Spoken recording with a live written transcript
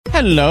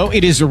Hello,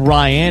 it is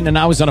Ryan, and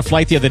I was on a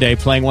flight the other day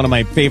playing one of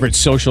my favorite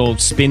social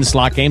spin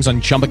slot games on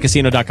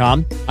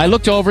ChumbaCasino.com. I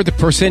looked over at the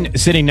person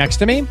sitting next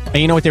to me, and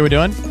you know what they were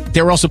doing?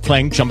 They were also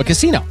playing Chumba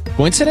Casino.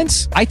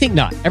 Coincidence? I think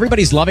not.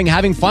 Everybody's loving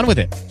having fun with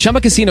it.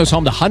 Chumba Casino is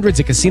home to hundreds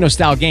of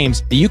casino-style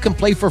games that you can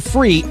play for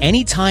free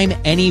anytime,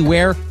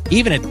 anywhere,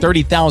 even at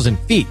 30,000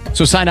 feet.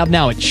 So sign up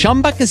now at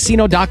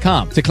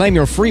ChumbaCasino.com to claim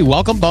your free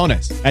welcome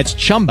bonus. That's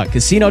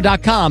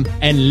ChumbaCasino.com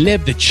and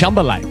live the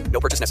Chumba life.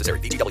 No purchase necessary.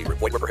 VGW.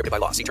 Void were prohibited by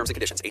law. See terms and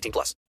conditions. 18+.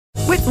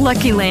 With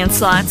Lucky Land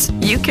Slots,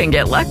 you can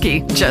get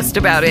lucky just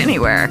about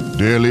anywhere.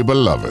 Dearly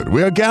beloved,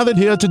 we are gathered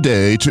here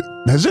today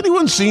to... Has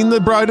anyone seen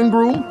the bride and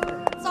groom?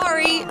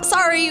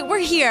 Sorry, we're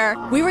here.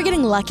 We were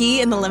getting lucky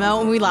in the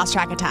limo and we lost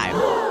track of time.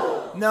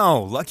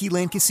 No, Lucky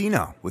Land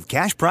Casino, with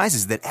cash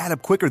prizes that add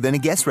up quicker than a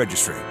guest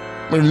registry.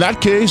 In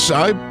that case,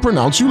 I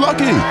pronounce you lucky.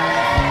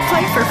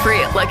 Play for free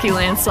at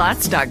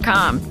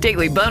LuckyLandSlots.com.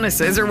 Daily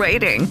bonuses are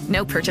waiting.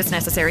 No purchase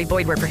necessary.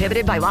 Void where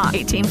prohibited by law.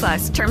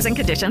 18+. Terms and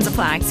conditions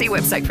apply. See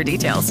website for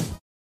details.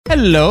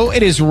 Hello,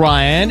 it is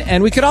Ryan,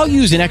 and we could all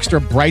use an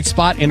extra bright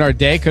spot in our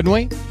day, couldn't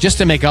we? Just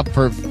to make up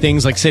for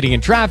things like sitting in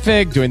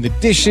traffic, doing the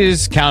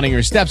dishes, counting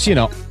your steps, you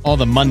know, all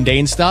the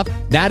mundane stuff.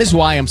 That is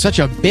why I'm such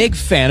a big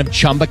fan of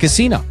Chumba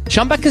Casino.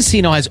 Chumba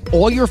Casino has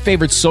all your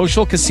favorite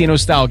social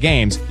casino-style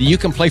games that you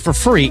can play for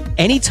free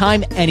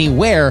anytime,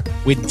 anywhere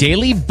with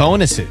daily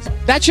bonuses.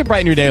 That should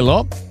brighten your day a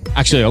little.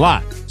 Actually, a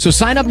lot. So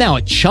sign up now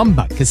at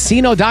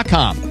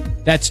ChumbaCasino.com.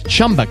 That's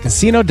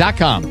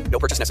ChumbaCasino.com. No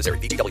purchase necessary.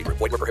 VGW.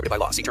 Void were prohibited by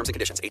law. See terms and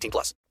conditions.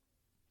 18+.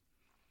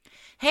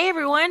 Hey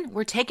everyone,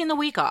 we're taking the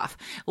week off.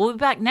 We'll be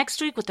back next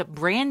week with a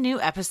brand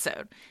new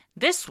episode.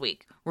 This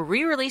week, we're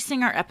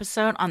re-releasing our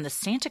episode on the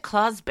Santa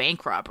Claus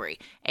bank robbery,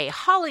 a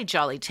holly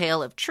jolly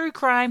tale of true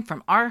crime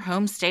from our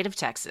home state of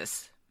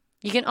Texas.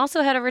 You can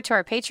also head over to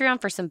our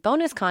Patreon for some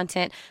bonus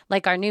content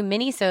like our new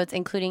mini-sodes,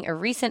 including a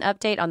recent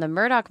update on the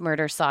Murdaugh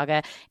murder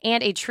saga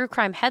and a True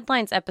Crime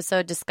Headlines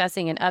episode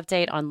discussing an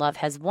update on Love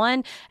Has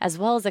Won, as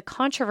well as a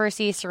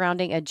controversy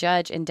surrounding a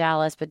judge in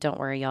Dallas. But don't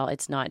worry, y'all,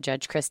 it's not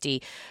Judge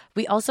Christie.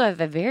 We also have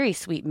a very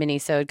sweet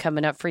mini-sode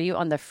coming up for you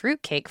on the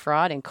fruitcake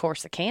fraud in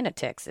Corsicana,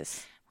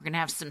 Texas. We're going to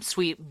have some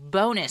sweet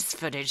bonus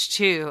footage,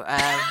 too,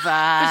 of...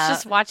 It's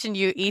just watching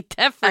you eat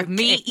that fruitcake. Of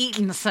me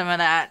eating some of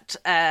that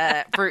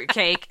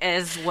fruitcake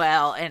as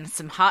well, and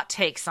some hot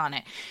takes on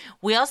it.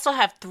 We also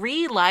have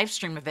 3 live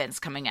stream events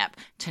coming up.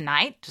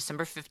 Tonight,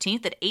 December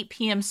 15th at 8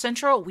 p.m.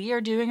 Central, we are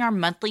doing our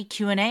monthly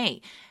Q&A.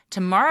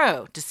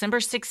 Tomorrow, December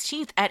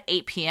 16th at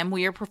 8 p.m.,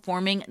 we are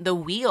performing The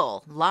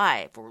Wheel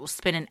live, where we'll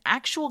spin an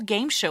actual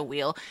game show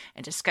wheel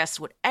and discuss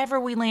whatever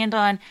we land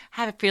on.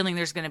 I have a feeling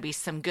there's going to be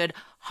some good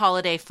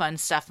holiday fun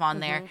stuff on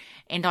there.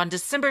 And on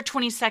December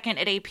 22nd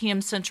at 8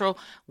 p.m. Central,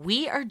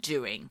 we are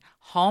doing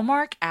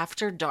Hallmark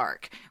After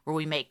Dark, where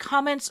we make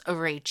comments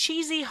over a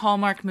cheesy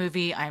Hallmark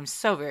movie. I'm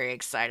so very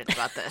excited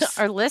about this.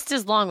 Our list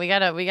is long. We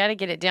gotta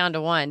get it down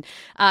to one.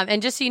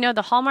 And just so you know,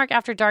 the Hallmark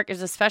After Dark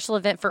is a special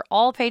event for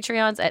all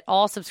Patreons at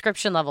all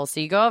subscription levels.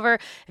 So you go over,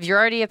 if you're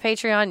already a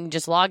Patreon, you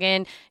just log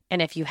in.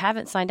 And if you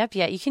haven't signed up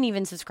yet, you can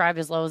even subscribe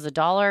as low as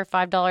 $1,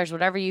 $5,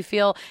 whatever you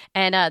feel.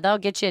 And they'll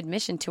get you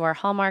admission to our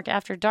Hallmark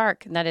After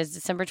Dark. And that is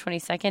December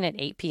 22nd at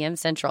 8 p.m.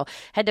 Central.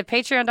 Head to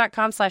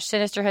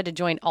patreon.com/sinisterhood to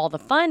join all the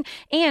fun.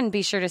 And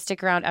be sure to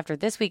stick around after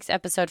this week's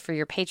episode for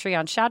your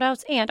Patreon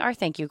shoutouts and our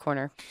thank you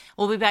corner.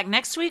 We'll be back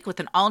next week with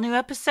an all-new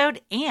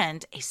episode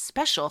and a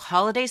special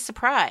holiday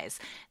surprise.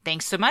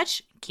 Thanks so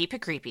much. Keep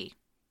it creepy.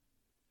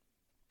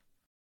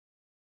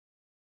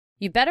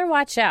 You better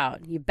watch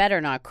out. You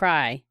better not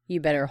cry. You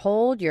better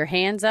hold your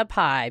hands up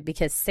high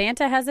because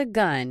Santa has a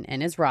gun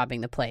and is robbing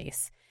the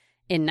place.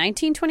 In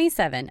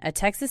 1927, a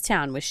Texas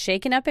town was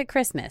shaken up at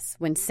Christmas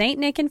when St.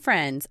 Nick and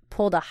friends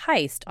pulled a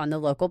heist on the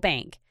local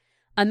bank.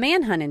 A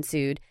manhunt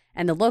ensued,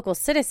 and the local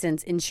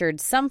citizens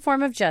ensured some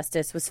form of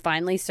justice was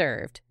finally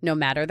served, no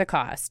matter the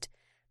cost.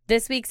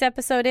 This week's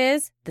episode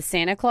is The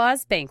Santa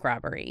Claus Bank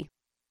Robbery.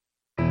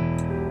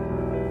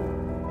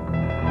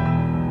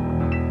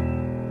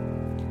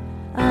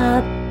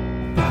 A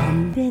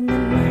bump in the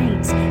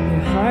night, your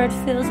heart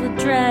fills with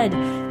dread.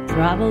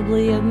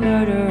 Probably a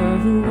murderer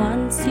who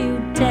wants you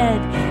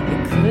dead.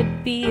 It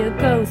could be a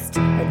ghost,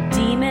 a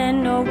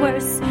demon, or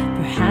worse.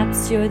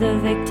 Perhaps you're the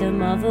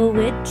victim of a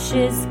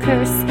witch's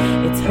curse.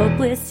 It's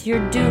hopeless,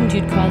 you're doomed.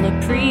 You'd call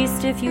a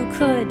priest if you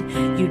could.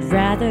 You'd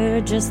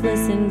rather just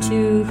listen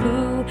to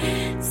who?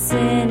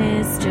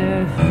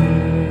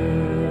 Sinisterhood.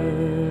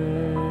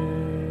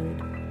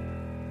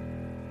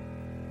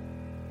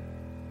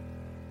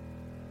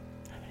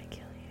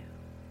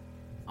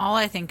 All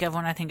I think of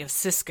when I think of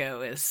Cisco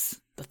is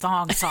the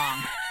thong song.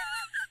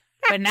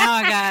 But now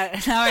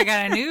I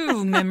got a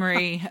new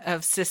memory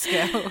of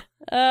Cisco.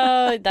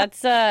 Oh,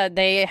 that's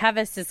they have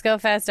a Cisco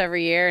Fest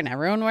every year, and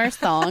everyone wears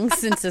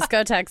thongs in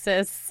Cisco,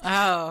 Texas.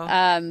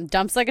 Oh,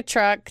 dumps like a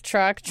truck.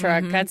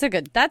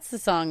 Mm-hmm. That's the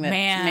song that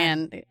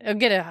man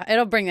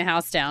it'll bring the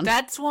house down.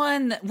 That's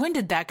one. When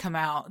did that come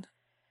out?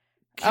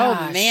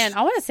 Gosh. Oh man,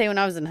 I want to say when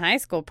I was in high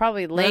school,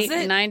 probably late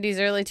 90s,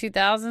 early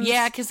 2000s.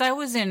 Yeah, because I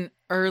was in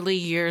early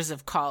years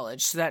of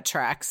college, so that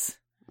tracks.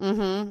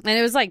 Mm-hmm. And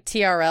it was like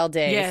TRL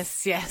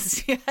days.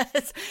 Yes.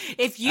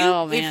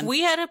 If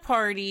we had a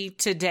party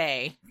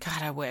today,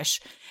 God, I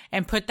wish,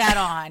 and put that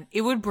on,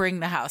 it would bring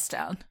the house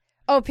down.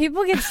 Oh,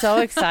 people get so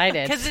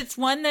excited. Because it's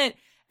one that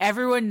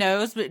everyone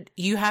knows, but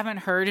you haven't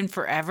heard in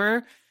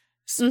forever.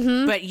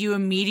 Mm-hmm. But you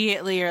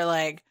immediately are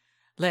like,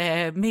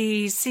 let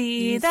me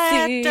see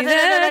that.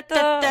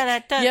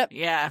 Yep.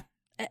 Yeah.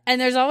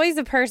 And there's always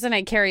a person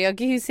at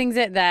karaoke who sings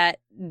it that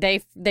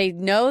they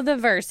know the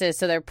verses,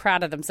 so they're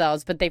proud of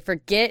themselves, but they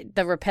forget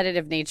the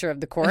repetitive nature of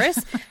the chorus.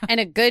 And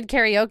a good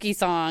karaoke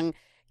song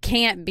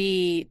can't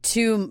be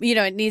too,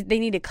 they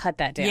need to cut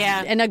that down.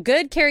 Yeah. And a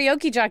good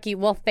karaoke jockey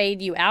will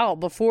fade you out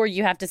before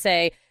you have to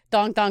say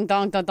dong, dong,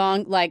 dong, dong,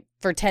 dong, like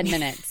for 10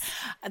 minutes.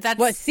 That's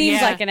what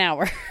seems like an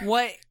hour.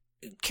 What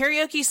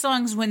karaoke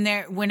songs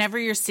whenever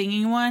you're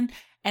singing one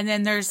and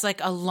then there's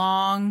like a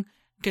long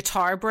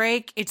guitar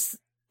break,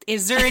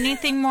 is there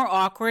anything more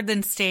awkward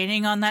than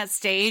standing on that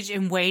stage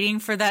and waiting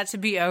for that to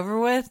be over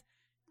with?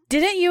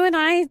 Didn't you and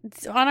I,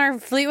 on our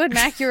Fleetwood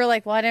Mac, you were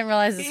like, well, I didn't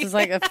realize this was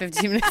like a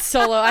 15-minute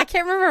solo. I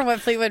can't remember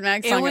what Fleetwood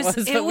Mac song it was.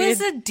 It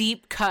was a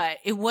deep cut.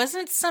 It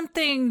wasn't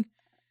something,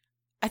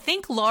 I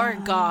think Laura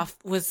Goff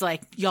was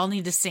like, y'all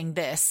need to sing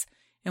this.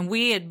 And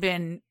we had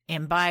been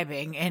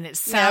imbibing, and it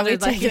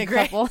sounded like a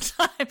great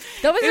time.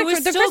 That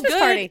was the Christmas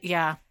party.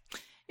 Yeah.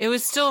 It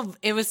was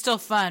still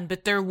fun,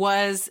 but there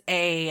was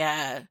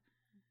a...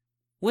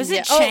 Was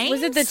it Chains?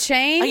 Was it the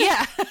Chains? Oh,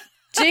 yeah.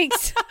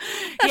 Jinx.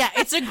 Yeah,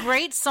 it's a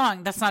great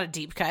song. That's not a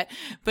deep cut,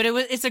 but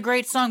it's a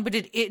great song, but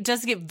it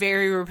does get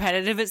very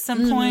repetitive at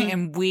some point,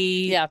 and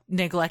we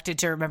neglected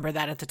to remember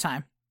that at the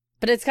time.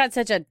 But it's got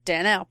such a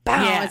bow.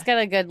 Yeah. It's got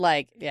a good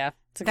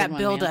it's a that good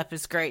build up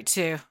is great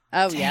too.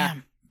 Oh Damn. yeah.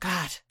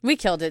 God. We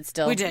killed it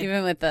still. We did.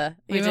 Even with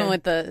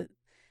the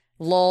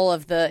lull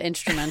of the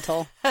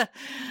instrumental.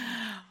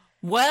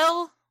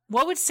 Well,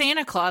 what would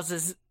Santa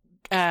Claus's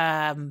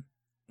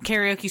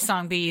karaoke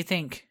song be, you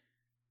think?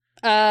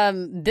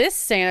 This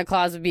Santa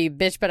Claus would be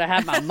 "Bitch Better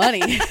Have My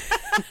Money,"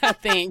 I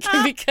think,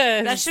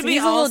 because that should be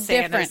he's all a little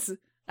Santa's, different.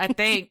 I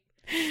think.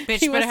 Bitch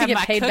He better wants to have get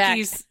my paid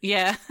cookies.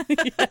 Yeah.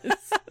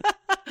 Yes.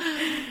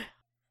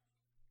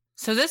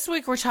 So this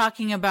week we're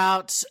talking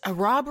about a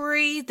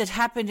robbery that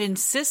happened in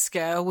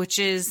Cisco, which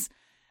is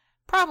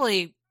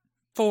probably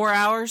 4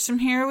 hours from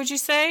here, would you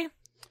say?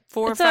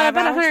 4 or 5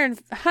 about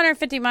hours?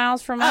 150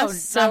 miles from Oh,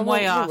 us. So I'm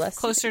way off. less.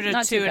 Closer to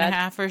Not too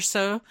 2.5 or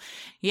so.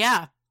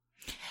 Yeah.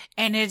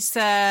 And it's,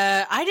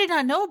 I did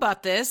not know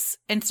about this.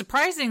 And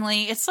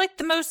surprisingly, it's like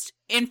the most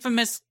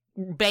infamous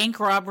bank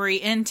robbery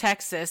in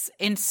Texas,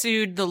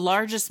 ensued the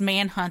largest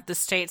manhunt the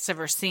state's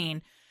ever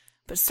seen.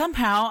 But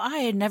somehow I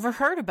had never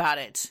heard about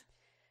it.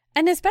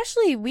 And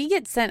especially, we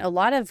get sent a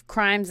lot of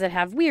crimes that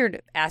have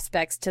weird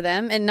aspects to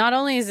them. And not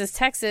only is this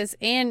Texas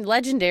and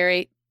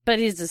legendary, but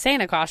it's a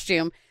Santa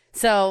costume.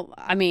 So,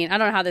 I mean, I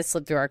don't know how this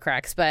slipped through our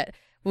cracks, but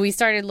we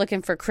started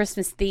looking for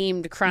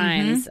Christmas-themed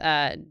crimes,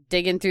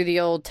 digging through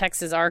the old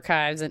Texas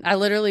archives. And I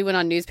literally went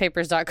on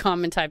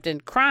newspapers.com and typed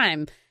in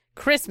crime,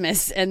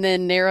 Christmas, and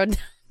then narrowed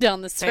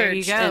down the search. There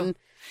you go. And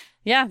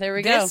yeah, there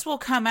we go. This will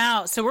come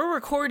out. So we're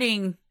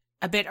recording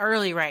a bit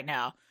early right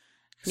now.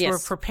 So Yes.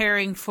 we're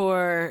preparing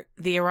for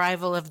the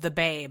arrival of the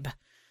babe.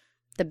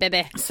 The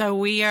baby. So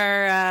we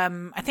are,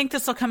 I think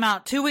this will come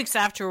out 2 weeks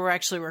after we're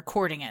actually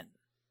recording it.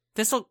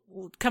 This will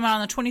come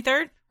out on the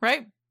 23rd,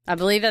 right? I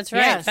believe that's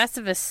right. Yes.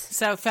 Festivus.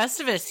 So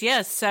Festivus,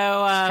 yes. So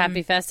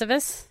Happy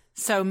Festivus.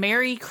 So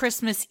Merry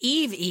Christmas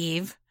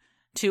Eve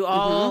to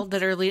all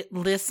that are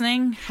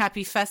listening.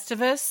 Happy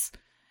Festivus.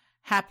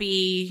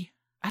 Happy,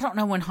 I don't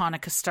know when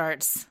Hanukkah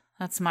starts.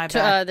 That's my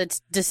bad. That's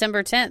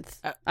December 10th.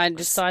 I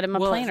just saw it in my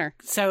planner.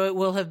 So it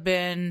will have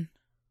been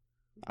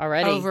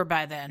already over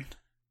by then.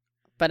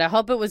 But I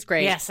hope it was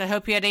great. Yes, I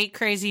hope you had 8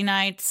 crazy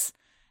nights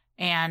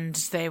and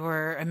they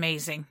were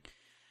amazing.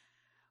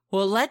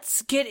 Well,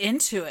 let's get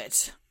into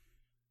it.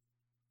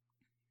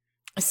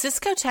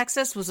 Cisco,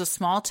 Texas was a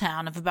small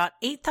town of about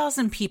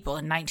 8,000 people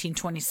in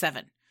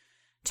 1927.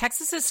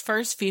 Texas's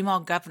first female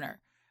governor,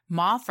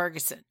 Ma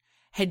Ferguson,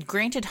 had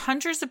granted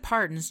hundreds of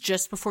pardons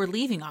just before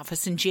leaving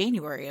office in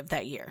January of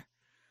that year.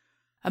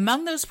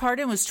 Among those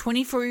pardoned was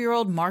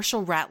 24-year-old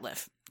Marshall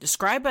Ratliff,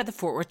 described by the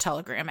Fort Worth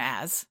Telegram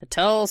as a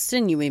tall,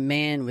 sinewy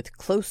man with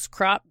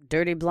close-cropped,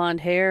 dirty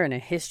blonde hair and a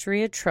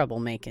history of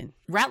troublemaking.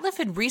 Ratliff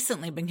had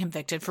recently been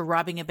convicted for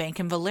robbing a bank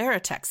in Valera,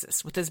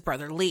 Texas, with his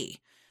brother Lee.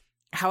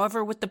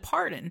 However, with the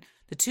pardon,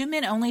 the two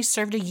men only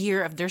served a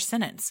year of their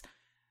sentence.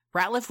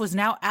 Ratliff was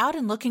now out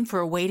and looking for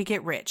a way to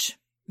get rich.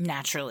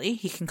 Naturally,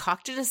 he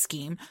concocted a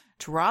scheme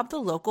to rob the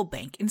local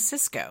bank in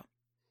Cisco.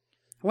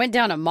 I went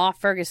down a Ma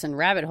Ferguson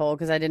rabbit hole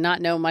because I did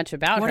not know much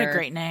about her. What a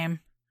great name.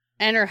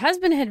 And her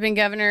husband had been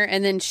governor,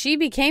 and then she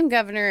became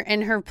governor,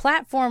 and her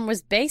platform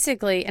was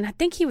basically, and I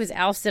think he was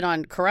ousted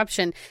on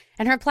corruption,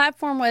 and her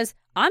platform was,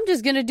 I'm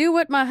just going to do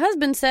what my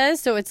husband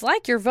says, so it's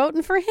like you're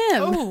voting for him.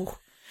 Oh,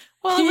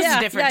 well, it was a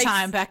different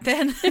time back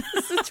then. It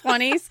was the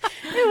 20s.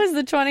 It was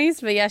the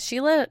 20s, but yeah, she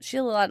let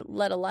a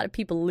lot of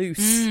people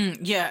loose.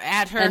 Yeah,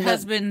 at her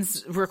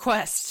husband's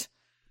request.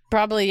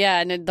 Probably, yeah,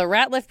 and the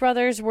Ratliff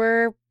brothers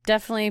were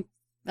definitely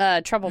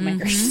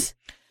troublemakers.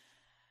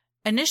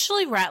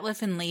 Initially,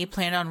 Ratliff and Lee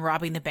planned on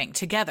robbing the bank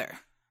together,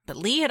 but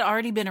Lee had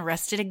already been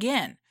arrested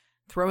again,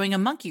 throwing a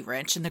monkey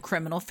wrench in the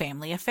criminal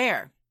family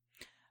affair.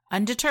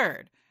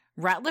 Undeterred,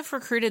 Ratliff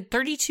recruited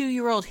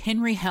 32-year-old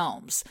Henry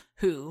Helms,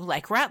 who,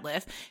 like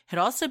Ratliff, had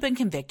also been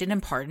convicted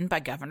and pardoned by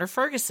Governor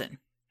Ferguson.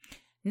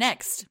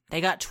 Next,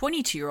 they got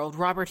 22-year-old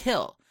Robert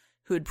Hill,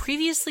 who had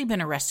previously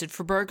been arrested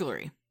for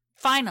burglary.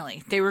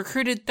 Finally, they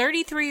recruited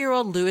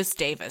 33-year-old Lewis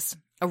Davis,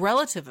 a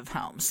relative of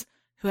Helms,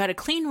 who had a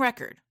clean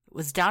record, but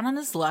was down on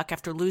his luck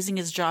after losing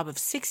his job of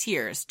 6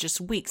 years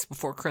just weeks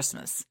before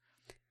Christmas.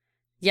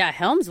 Yeah,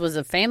 Helms was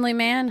a family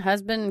man,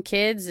 husband,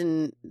 kids,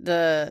 and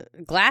the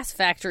glass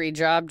factory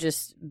job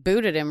just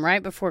booted him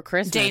right before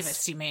Christmas.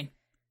 Davis, you mean?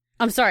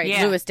 I'm sorry,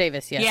 Yeah. Lewis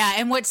Davis, yes. Yeah,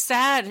 and what's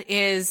sad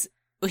is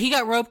he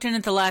got roped in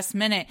at the last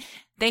minute.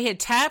 They had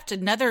tapped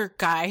another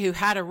guy who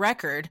had a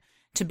record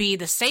to be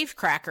the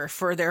safecracker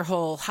for their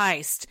whole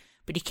heist,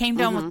 but he came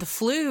down with the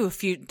flu a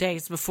few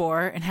days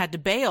before and had to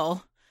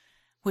bail,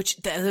 which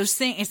those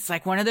things, it's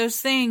like one of those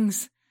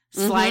things,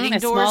 sliding a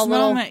doors small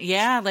little- moment.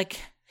 Yeah, like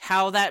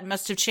how that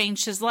must have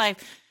changed his life.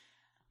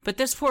 But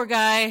this poor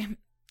guy,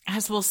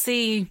 as we'll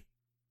see,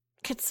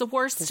 gets the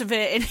worst of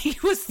it. And he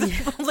was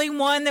the only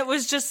one that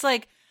was just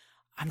like,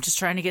 I'm just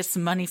trying to get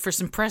some money for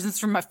some presents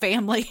for my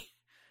family.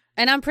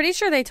 And I'm pretty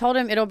sure they told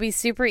him it'll be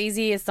super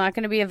easy. It's not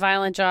going to be a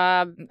violent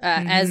job,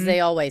 as they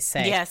always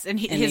say. Yes,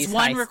 and in his these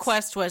one heists.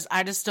 request was,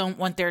 I just don't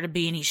want there to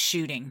be any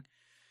shooting.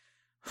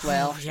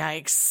 Well,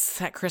 Yikes,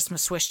 that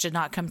Christmas wish did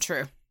not come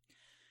true.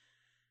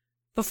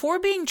 Before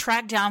being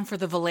tracked down for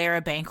the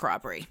Valera bank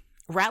robbery,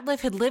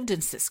 Ratliff had lived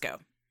in Cisco.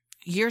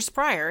 Years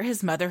prior,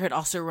 his mother had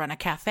also run a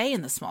cafe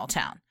in the small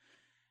town.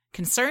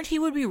 Concerned he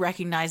would be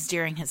recognized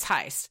during his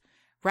heist,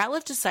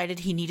 Ratliff decided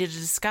he needed a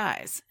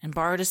disguise and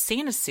borrowed a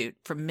Santa suit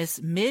from Miss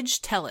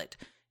Midge Tellett,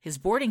 his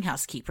boarding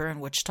house keeper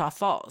in Wichita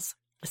Falls,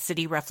 a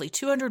city roughly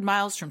 200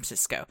 miles from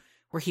Cisco,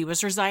 where he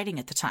was residing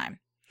at the time.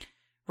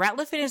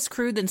 Ratliff and his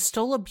crew then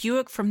stole a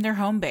Buick from their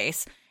home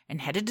base and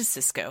headed to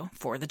Cisco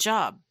for the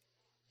job.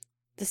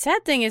 the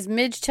sad thing is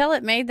Midge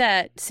Tellett made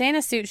that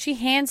Santa suit. She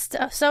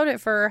hand-sewed it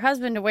for her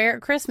husband to wear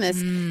at Christmas.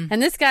 And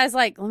this guy's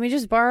like, let me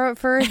just borrow it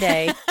for a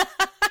day.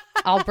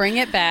 I'll bring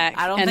it back.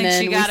 I don't and think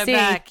then she got we it see.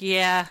 back.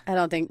 Yeah. I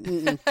don't think.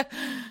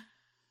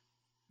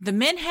 The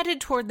men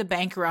headed toward the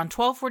bank around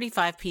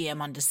 12:45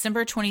 p.m. on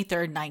December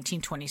 23rd,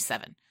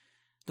 1927.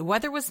 The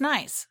weather was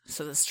nice,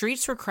 so the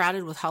streets were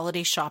crowded with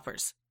holiday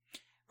shoppers.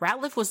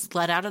 Ratliff was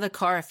let out of the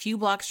car a few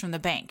blocks from the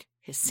bank,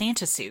 his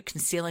Santa suit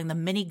concealing the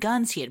many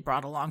guns he had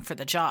brought along for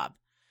the job.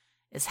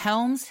 As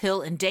Helms,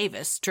 Hill, and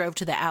Davis drove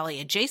to the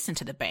alley adjacent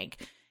to the bank,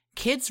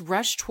 kids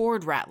rushed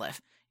toward Ratliff,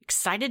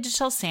 excited to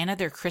tell Santa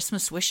their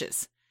Christmas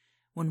wishes.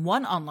 When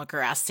one onlooker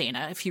asked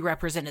Santa if he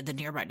represented the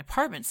nearby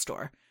department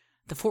store,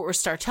 the Fort Worth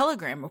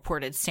Star-Telegram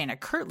reported Santa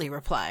curtly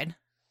replied,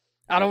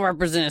 I don't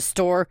represent a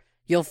store.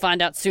 You'll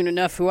find out soon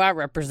enough who I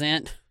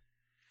represent.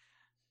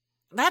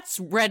 That's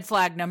red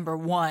flag number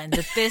one,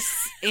 that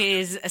this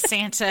is a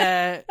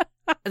Santa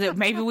that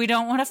maybe we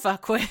don't want to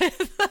fuck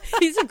with.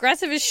 He's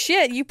aggressive as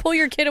shit. You pull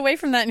your kid away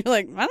from that and you're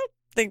like, I don't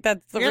think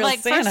that's the You're real like,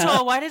 Santa. first of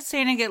all, why did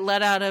Santa get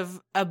let out of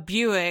a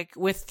Buick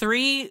with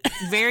three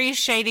very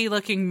shady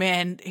looking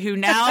men who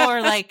now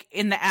are like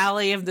in the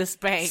alley of this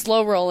bank?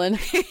 Slow rolling.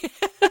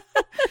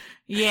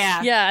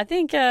 Yeah. Yeah, I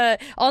think the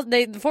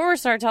Fort Worth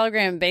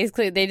Star-Telegram,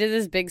 basically, they did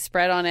this big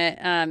spread on it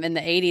in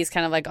the 80s,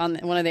 kind of like on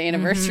one of the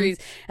anniversaries.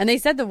 And they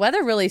said the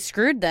weather really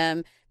screwed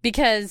them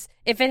because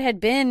if it had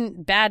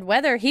been bad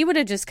weather, he would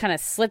have just kind of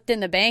slipped in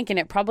the bank and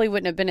it probably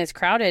wouldn't have been as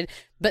crowded.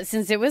 But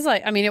since it was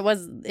like, I mean, it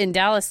was in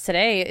Dallas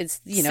today,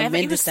 it's, you know,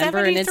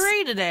 mid-December. It was 73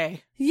 and it's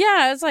today.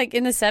 Yeah, it's like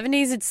in the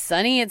 70s, it's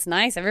sunny, it's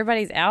nice,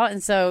 everybody's out.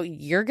 And so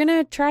you're going to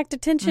attract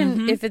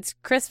attention if it's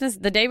Christmas,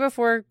 the day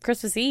before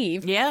Christmas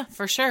Eve. Yeah,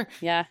 for sure.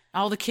 Yeah.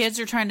 All the kids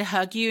are trying to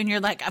hug you and you're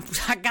like,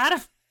 I got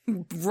a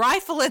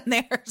rifle in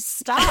there.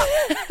 Stop.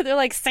 They're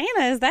like,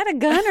 Santa, is that a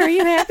gun or are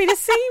you happy to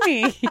see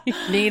me?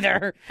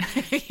 Neither.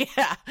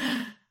 Yeah.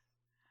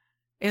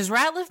 As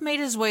Ratliff made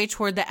his way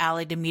toward the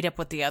alley to meet up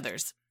with the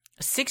others,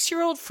 a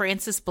 6-year-old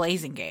Frances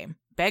Blasingame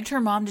begged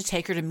her mom to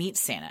take her to meet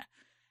Santa.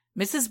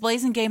 Mrs.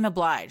 Blasingame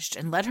obliged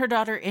and led her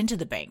daughter into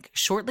the bank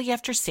shortly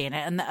after Santa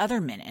and the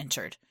other men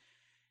entered.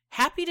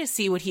 Happy to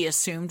see what he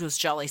assumed was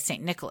jolly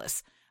St.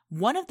 Nicholas,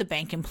 one of the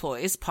bank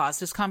employees paused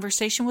his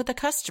conversation with a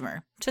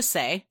customer to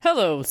say,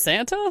 Hello,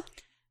 Santa.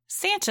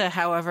 Santa,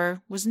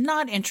 however, was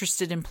not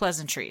interested in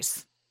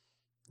pleasantries.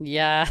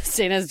 Yeah,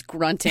 Santa's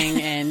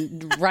grunting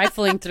and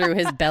rifling through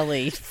his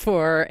belly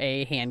for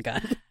a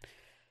handgun.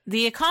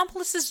 The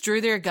accomplices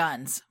drew their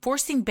guns,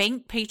 forcing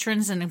bank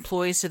patrons and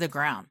employees to the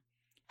ground.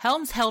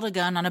 Helms held a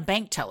gun on a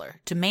bank teller,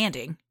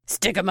 demanding,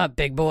 Stick 'em up,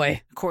 big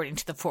boy. according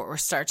to the Fort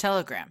Worth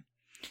Star-Telegram.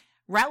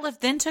 Ratliff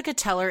then took a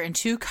teller and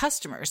 2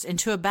 customers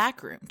into a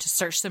back room to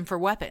search them for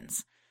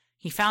weapons.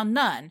 He found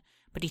none,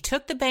 but he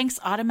took the bank's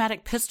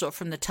automatic pistol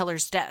from the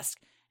teller's desk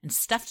and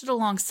stuffed it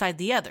alongside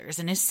the others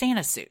in his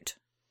Santa suit.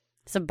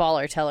 It's a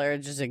baller teller,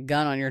 just a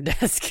gun on your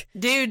desk.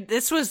 Dude,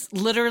 this was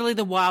literally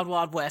the Wild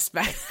Wild West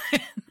back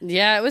then.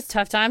 Yeah, it was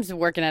tough times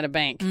working at a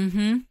bank.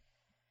 Mm-hmm.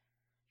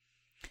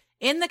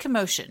 In the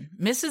commotion,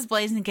 Mrs.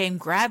 Blasingame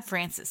grabbed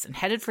Frances and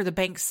headed for the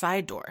bank's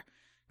side door.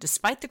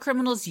 Despite the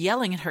criminals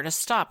yelling at her to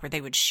stop or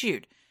they would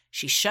shoot,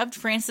 she shoved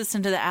Frances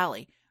into the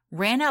alley,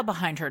 ran out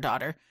behind her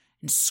daughter,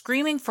 and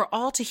screaming for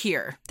all to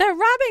hear. They're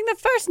robbing the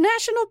First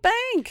National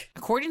Bank!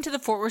 According to the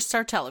Fort Worth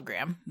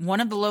Star-Telegram,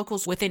 one of the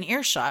locals within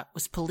earshot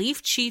was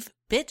Police Chief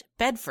Bitt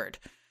Bedford.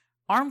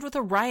 Armed with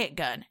a riot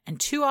gun and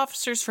 2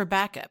 officers for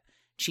backup,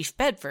 Chief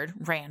Bedford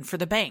ran for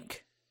the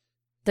bank.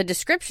 The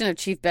description of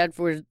Chief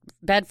Bedford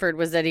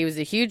was that he was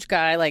a huge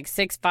guy, like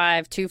 6'5",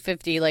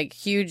 250, like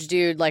huge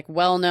dude, like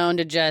well known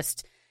to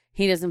just,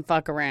 he doesn't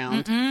fuck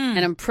around. And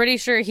I'm pretty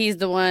sure he's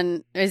the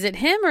one, is it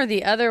him or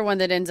the other one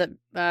that ends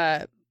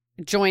up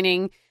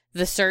joining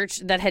the search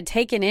that had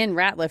taken in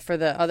Ratliff for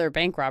the other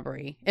bank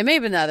robbery? It may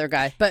have been the other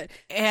guy, but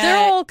they're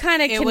all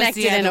kind of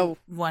connected in a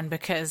one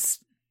because,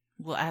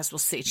 well, as we'll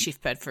see, Chief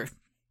Bedford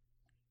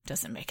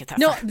doesn't make it that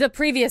No, far. the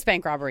previous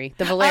bank robbery,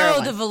 the Valera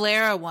one. Oh, the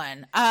Valera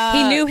one.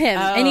 He knew him,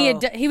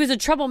 and he was a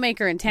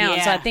troublemaker in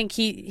town, so I Yeah. think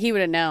he would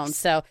have known.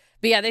 So,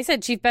 but yeah, they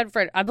said Chief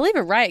Bedford, I believe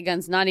a riot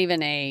gun's not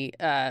even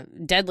a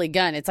deadly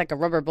gun. It's like a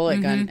rubber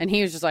bullet gun. And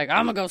he was just like,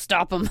 I'm going to go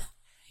stop him.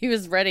 He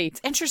was ready.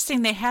 It's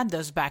interesting they had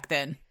those back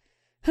then.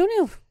 Who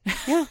knew?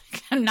 Yeah.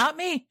 Not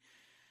me.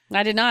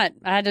 I did not.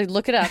 I had to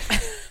look it up.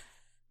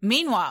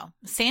 Meanwhile,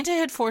 Santa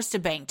had forced a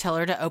bank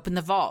teller to open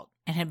the vault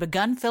and had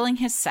begun filling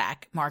his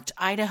sack, marked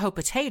Idaho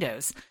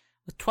potatoes,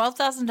 with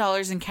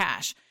 $12,000 in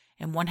cash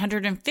and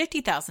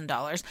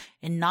 $150,000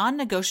 in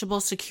non-negotiable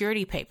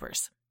security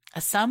papers,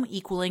 a sum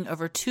equaling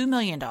over $2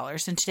 million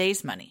in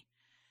today's money.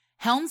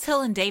 Helms,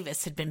 Hill, and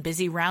Davis had been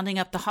busy rounding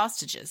up the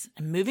hostages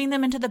and moving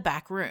them into the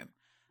back room.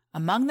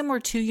 Among them were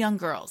 2 young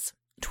girls,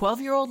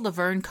 12-year-old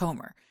Laverne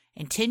Comer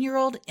and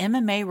 10-year-old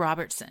Emma Mae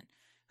Robertson,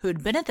 who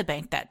had been at the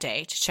bank that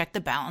day to check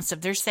the balance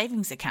of their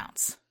savings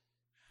accounts.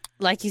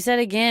 Like you said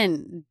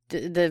again,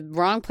 the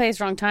wrong place,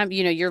 wrong time.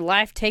 You know, your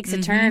life takes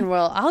a turn.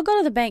 Well, I'll go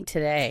to the bank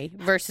today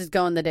versus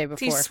going the day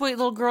before. These sweet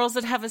little girls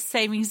that have a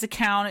savings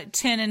account at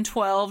 10 and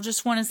 12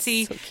 just want to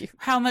see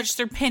how much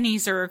their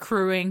pennies are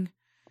accruing.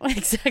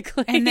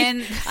 Exactly. And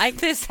then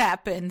this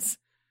happens.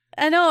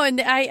 I know,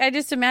 and I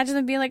just imagine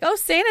them being like, oh,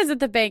 Santa's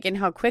at the bank, and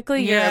how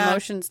quickly your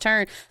emotions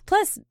turn.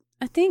 Plus,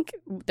 I think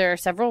there are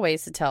several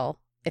ways to tell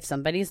if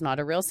somebody's not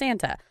a real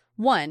Santa.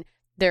 One,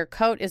 their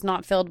coat is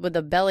not filled with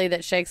a belly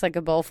that shakes like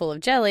a bowl full of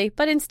jelly,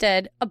 but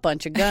instead a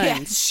bunch of guns. Yeah,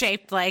 it's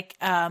shaped like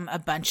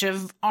a bunch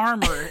of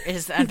armor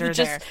is under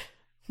there.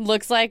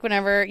 Looks like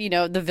whenever, you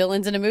know, the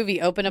villains in a movie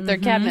open up their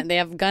cabinet, they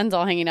have guns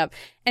all hanging up.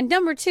 And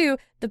number 2,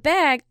 the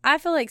bag, I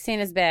feel like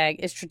Santa's bag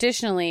is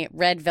traditionally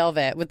red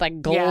velvet with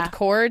like gold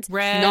cords.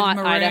 Red, not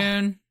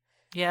maroon.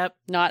 Yep.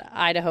 Not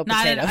Idaho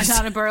potatoes.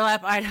 Not a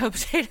burlap Idaho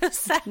potato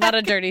sack. Not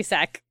a dirty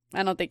sack.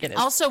 I don't think it is.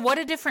 Also, what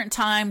a different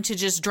time to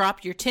just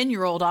drop your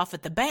 10-year-old off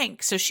at the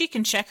bank so she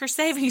can check her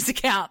savings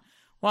account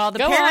while the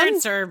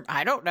parents are,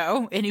 I don't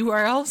know,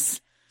 anywhere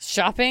else.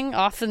 Shopping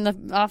off in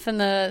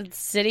the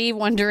city,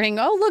 wondering,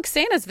 oh, look,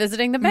 Santa's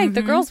visiting the bank.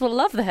 The girls will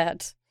love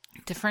that.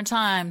 Different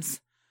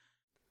times.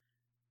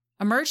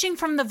 Emerging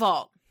from the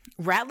vault,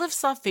 Ratliff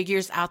saw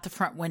figures out the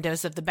front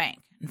windows of the bank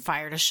and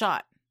fired a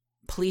shot.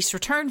 Police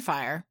returned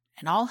fire,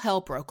 and all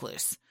hell broke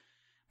loose.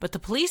 But the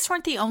police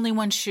weren't the only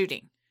ones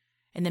shooting.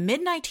 In the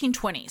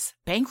mid-1920s,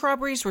 bank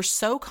robberies were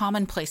so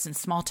commonplace in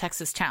small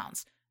Texas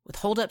towns, with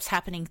holdups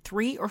happening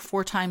 3 or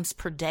 4 times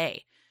per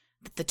day,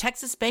 that the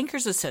Texas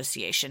Bankers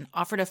Association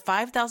offered a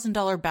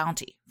 $5,000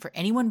 bounty for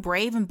anyone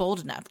brave and bold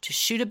enough to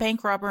shoot a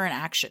bank robber in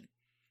action.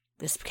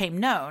 This became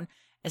known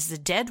as the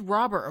Dead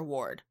Robber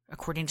Award,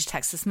 according to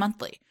Texas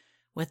Monthly,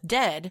 with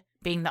dead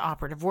being the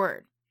operative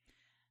word.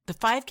 The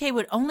 $5,000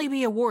 would only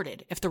be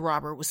awarded if the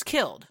robber was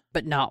killed.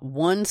 But not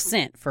 1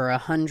 cent for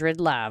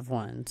 100 live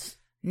ones.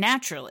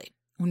 Naturally,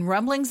 when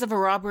rumblings of a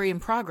robbery in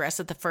progress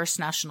at the First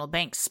National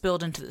Bank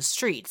spilled into the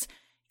streets,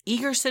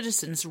 eager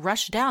citizens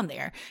rushed down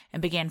there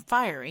and began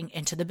firing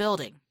into the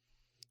building.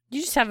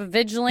 You just have a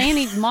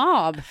vigilante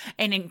mob.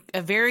 And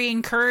a very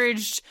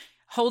encouraged,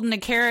 holding a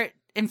carrot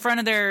in front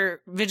of their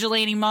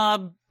vigilante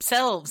mob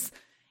selves.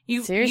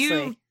 Seriously.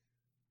 You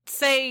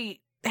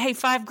say, hey,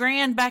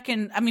 $5,000 back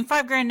in,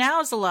 $5,000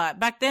 now is a lot.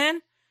 Back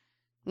then?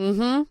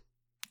 Mm-hmm.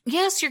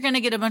 Yes, you're going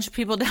to get a bunch of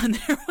people down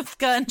there with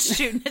guns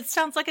shooting. It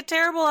sounds like a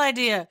terrible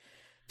idea.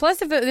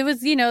 Plus, if it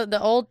was, the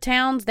old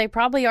towns, they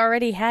probably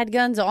already had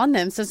guns on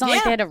them. So it's not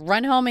like they had to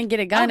run home and get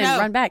a gun and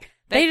run back.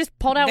 They just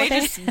pulled out what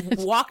they had.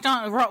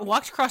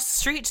 walked across the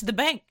street to the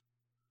bank.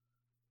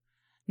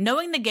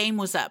 Knowing the game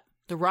was up,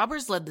 the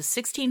robbers led the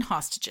 16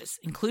 hostages,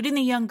 including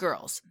the young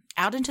girls,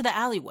 out into the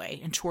alleyway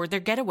and toward their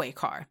getaway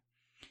car.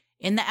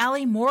 In the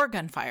alley, more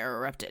gunfire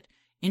erupted,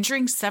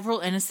 injuring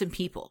several innocent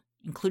people,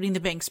 including the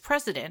bank's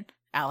president,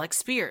 Alex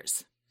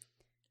Spears.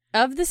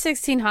 Of the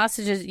 16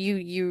 hostages,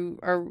 you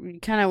are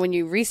kind of, when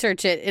you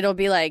research it, it'll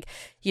be like,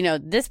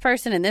 this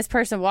person and this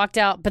person walked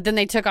out, but then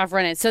they took off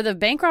running. So the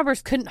bank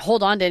robbers couldn't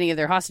hold on to any of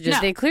their hostages. No.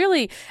 They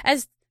clearly,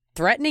 as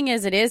threatening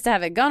as it is to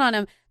have a gun on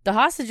them, the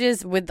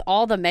hostages, with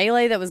all the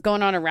melee that was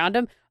going on around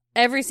them,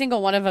 every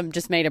single one of them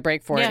just made a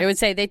break for it. Yeah. It would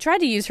say they tried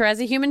to use her as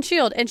a human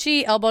shield, and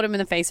she elbowed him in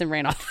the face and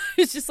ran off.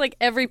 It's just like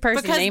every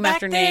person, because name back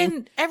after then,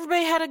 name.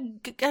 everybody had a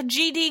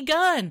GD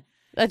gun.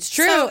 That's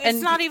true. So it's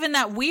and not even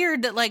that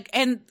weird that like,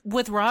 and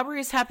with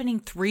robberies happening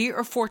 3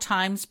 or 4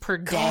 times per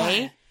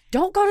day. God,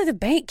 don't go to the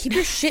bank. Keep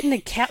your shit in the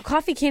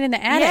coffee can in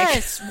the attic.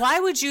 Yes. Why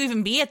would you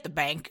even be at the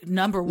bank?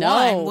 Number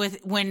No.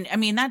 one,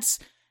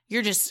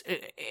 you're just,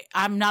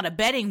 I'm not a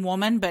betting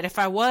woman, but if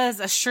I was,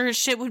 I sure as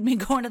shit would be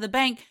going to the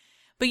bank.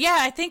 But yeah,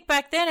 I think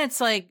back then it's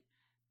like,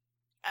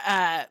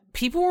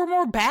 people were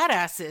more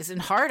badasses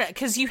and hard,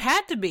 because you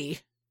had to be.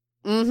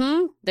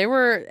 Mm-hmm.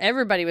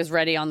 Everybody was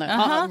ready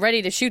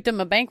ready to shoot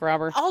them a bank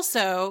robber.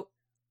 Also,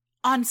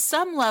 on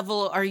some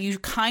level, are you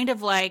kind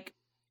of like,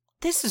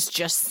 this is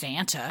just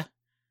Santa?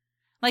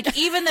 Like,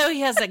 even though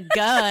he has a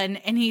gun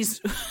and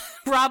he's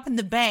robbing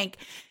the bank,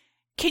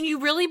 can you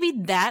really be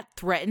that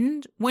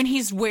threatened when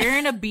he's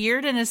wearing a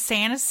beard and a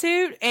Santa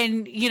suit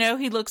and, you know,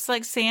 he looks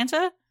like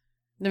Santa?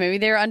 Maybe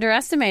they were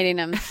underestimating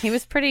him. He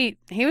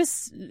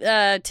was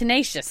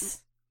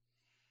tenacious.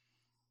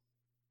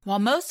 While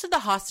most of the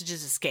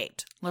hostages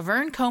escaped,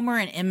 Laverne Comer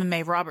and Emma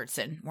Mae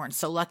Robertson weren't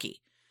so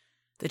lucky.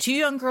 The 2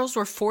 young girls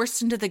were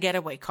forced into the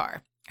getaway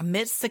car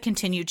amidst the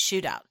continued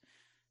shootout.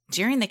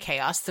 During the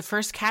chaos, the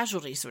first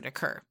casualties would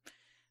occur.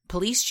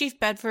 Police Chief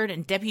Bedford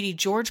and Deputy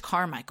George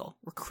Carmichael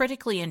were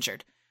critically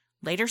injured,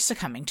 later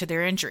succumbing to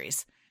their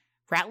injuries.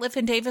 Ratliff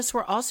and Davis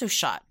were also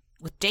shot,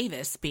 with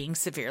Davis being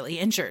severely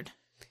injured.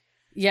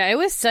 Yeah, it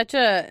was such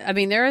a... I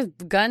mean, there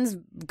was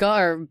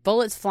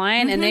bullets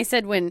flying, and they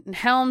said when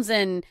Helms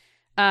and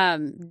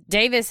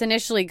Davis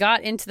initially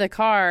got into the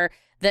car,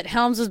 that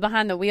Helms was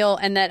behind the wheel,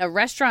 and that a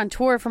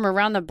restaurateur from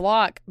around the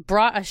block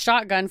brought a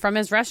shotgun from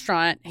his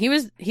restaurant.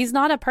 He's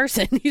not a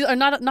person. He's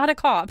not a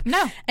cop.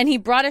 No. And he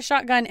brought a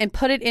shotgun and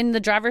put it in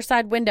the driver's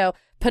side window,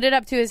 put it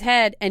up to his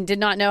head, and did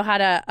not know how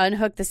to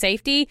unhook the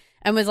safety,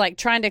 and was like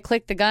trying to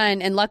click the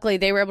gun, and luckily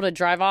they were able to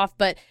drive off.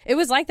 But it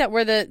was like that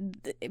where the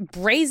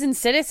brazen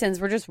citizens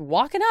were just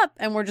walking up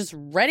and were just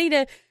ready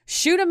to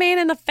shoot a man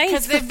in the face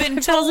because they've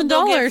been told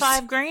they'll get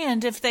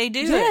 $5,000 if they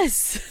do it.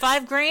 Yes.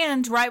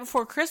 $5,000 right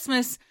before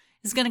Christmas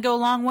is going to go a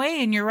long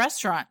way in your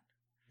restaurant.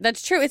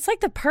 That's true. It's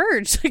like the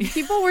purge. Like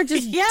people were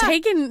just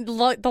taking the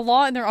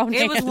law in their own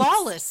hands. It was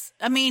lawless.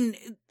 I mean,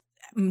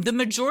 the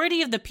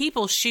majority of the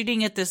people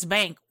shooting at this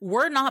bank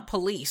were not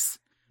police.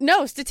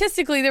 No,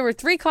 statistically, there were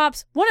 3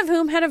 cops, one of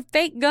whom had a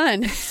fake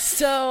gun.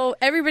 So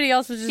everybody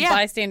else was just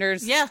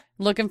bystanders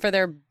looking for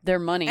their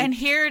money. And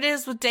here it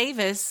is with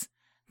Davis,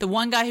 the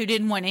one guy who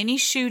didn't want any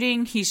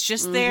shooting. He's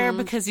just there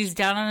because he's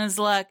down on his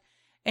luck.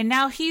 And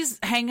now he's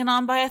hanging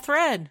on by a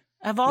thread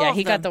of all of them. Yeah,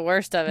 he got the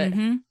worst of it.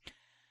 Mm-hmm.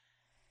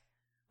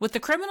 With the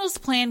criminals'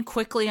 plan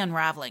quickly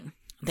unraveling,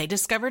 they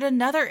discovered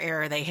another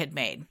error they had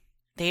made.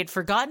 They had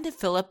forgotten to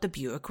fill up the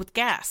Buick with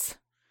gas.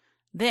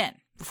 Then,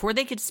 before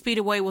they could speed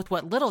away with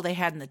what little they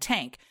had in the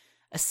tank,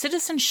 a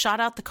citizen shot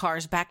out the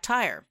car's back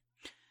tire.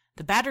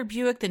 The battered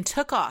Buick then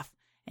took off,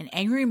 an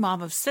angry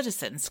mob of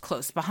citizens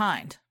close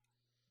behind.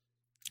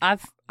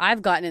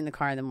 I've gotten in the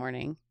car in the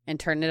morning and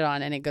turned it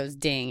on and it goes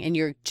ding, and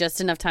you're just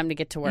enough time to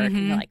get to work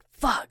and you're like,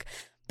 fuck.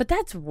 But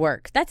that's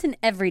work. That's an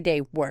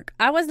everyday work.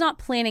 I was not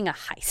planning a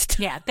heist.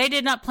 Yeah, they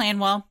did not plan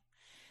well.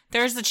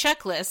 There's a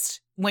checklist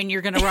when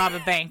you're going to rob a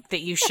bank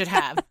that you should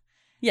have.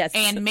 Yes.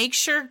 And make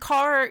sure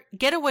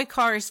getaway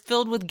car is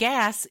filled with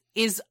gas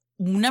is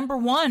number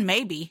 1,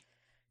 maybe.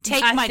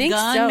 Take my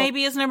gun,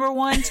 maybe is number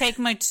 1. Take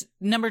my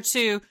number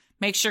 2.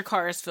 Make sure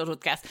car is filled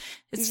with gas.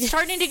 It's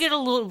starting to get a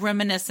little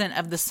reminiscent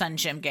of the Sun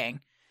Gym Gang.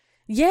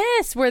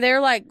 Yes, where they're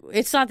like,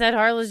 it's not that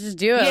hard. Let's just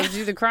do it. Yeah. Let's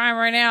do the crime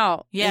right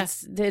now.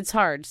 Yes. It's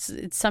hard.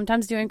 It's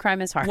sometimes doing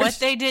crime is hard. What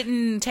they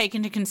didn't take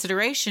into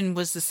consideration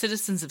was the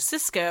citizens of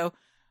Cisco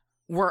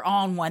were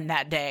on one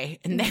that day,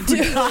 and they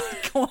were not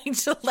going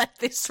to let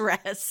this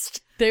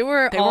rest. They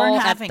were all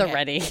at the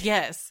ready.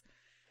 Yes.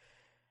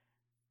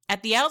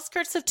 At the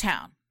outskirts of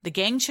town, the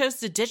gang chose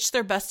to ditch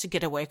their busted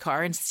getaway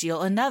car and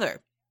steal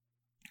another.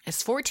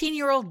 As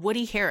 14-year-old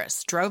Woody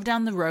Harris drove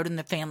down the road in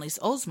the family's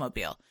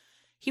Oldsmobile,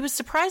 he was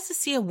surprised to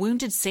see a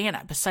wounded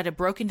Santa beside a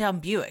broken-down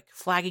Buick,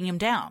 flagging him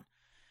down.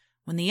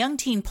 When the young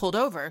teen pulled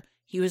over,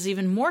 he was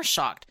even more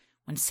shocked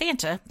when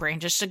Santa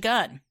brandished a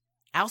gun,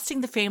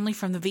 ousting the family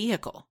from the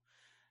vehicle.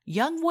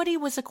 Young Woody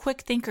was a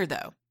quick thinker,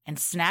 though, and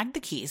snagged the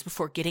keys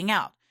before getting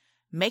out,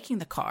 making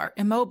the car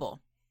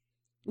immobile.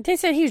 They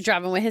said he was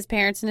driving with his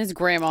parents and his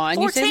grandma,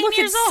 and you said, 14 look,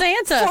 years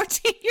it's old. Santa.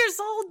 14 years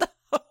old,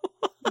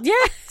 though.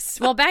 Yes.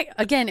 Well, back,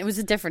 again, it was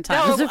a different time.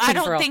 No, It was a I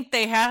don't free-for-all. think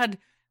they had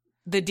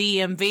the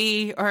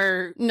DMV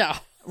or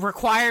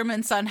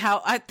requirements on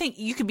how. I think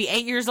you could be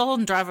 8 years old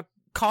and drive a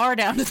car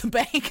down to the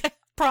bank,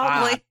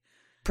 probably.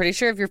 Pretty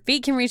sure if your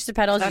feet can reach the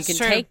pedals, That's you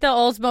can true. take the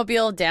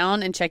Oldsmobile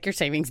down and check your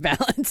savings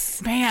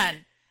balance.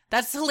 Man,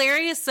 that's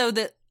hilarious. So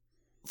that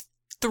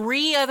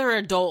 3 other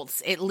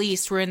adults at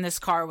least were in this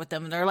car with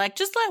them. And they're like,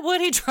 just let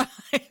Woody drive.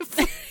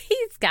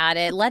 He's got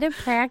it. Let him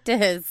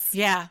practice.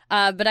 Yeah.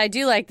 But I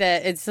do like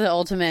that it's the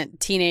ultimate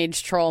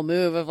teenage troll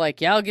move of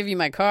like, yeah, I'll give you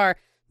my car,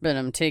 but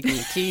I'm taking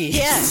the keys.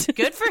 Yeah,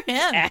 good for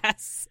him.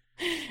 Ass.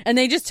 And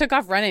they just took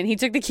off running. He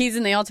took the keys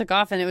and they all took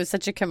off, and it was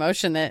such a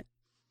commotion that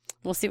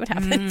we'll see what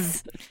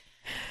happens.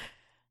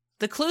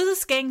 The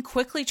clueless gang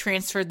quickly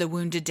transferred the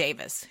wounded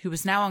Davis, who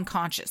was now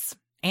unconscious,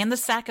 and the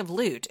sack of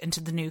loot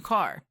into the new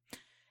car.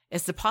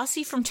 As the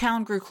posse from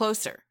town grew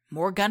closer,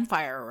 more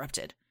gunfire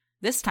erupted,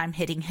 this time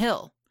hitting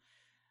Hill.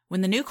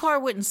 When the new car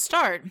wouldn't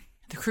start,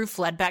 the crew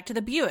fled back to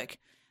the Buick,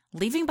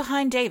 leaving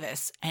behind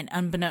Davis and,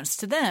 unbeknownst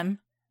to them,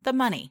 the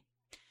money.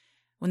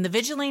 When the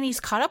vigilantes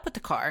caught up with the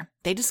car,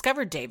 they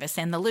discovered Davis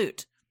and the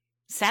loot.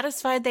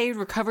 Satisfied they had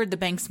recovered the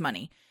bank's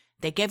money,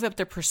 they gave up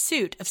their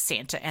pursuit of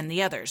Santa and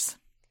the others.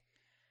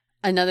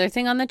 Another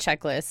thing on the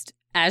checklist,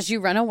 as you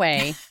run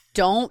away,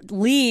 don't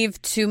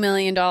leave $2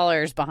 million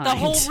behind. The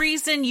whole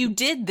reason you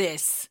did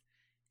this,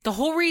 the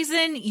whole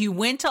reason you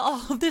went to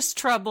all of this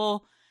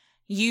trouble,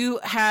 you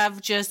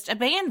have just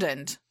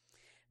abandoned.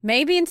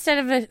 Maybe instead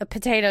of a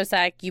potato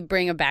sack, you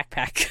bring a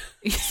backpack.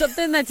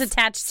 Something that's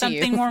attached to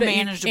you. Something more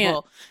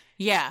manageable.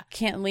 Yeah.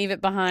 Can't leave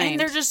it behind. And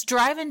they're just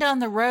driving down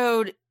the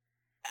road.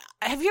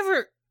 Have you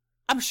ever,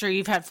 I'm sure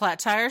you've had flat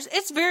tires.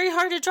 It's very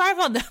hard to drive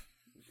on them.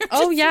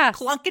 Oh, yeah.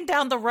 Clunking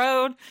down the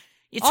road.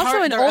 It's also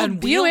hard. an They're old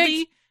unwieldy.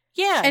 Buick.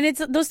 Yeah.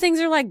 And those things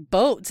are like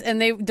boats, and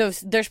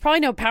there's probably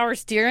no power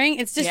steering.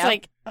 It's just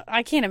like,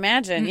 I can't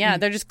imagine. Mm-mm. Yeah,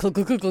 they're just glug,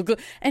 glug, glug, glug, glug.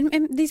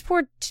 And these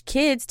poor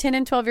kids, 10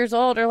 and 12 years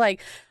old, are like,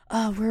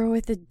 oh, we're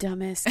with the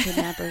dumbest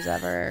kidnappers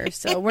ever.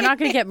 So we're not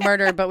going to get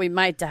murdered, but we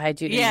might die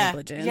due to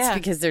negligence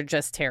because they're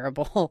just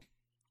terrible.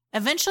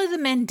 Eventually, the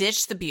men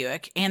ditched the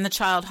Buick and the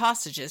child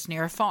hostages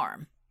near a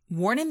farm,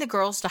 warning the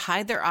girls to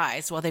hide their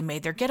eyes while they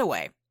made their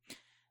getaway.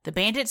 The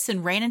bandits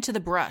then ran into the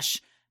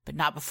brush, but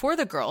not before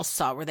the girls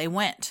saw where they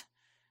went.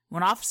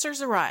 When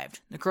officers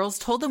arrived, the girls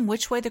told them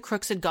which way the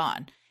crooks had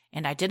gone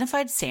and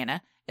identified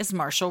Santa as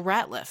Marshall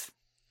Ratliff.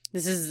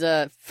 This is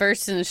the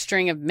first in a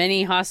string of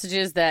many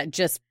hostages that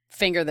just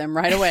finger them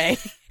right away.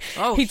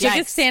 Oh, he took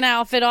his Santa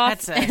outfit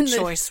off. That's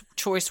a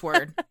choice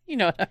word. You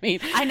know what I mean?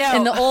 I know.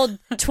 In the old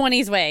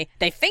 20s way,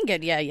 they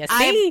fingered you. You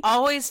see? I've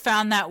always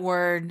found that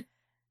word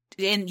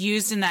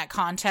used in that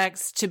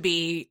context to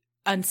be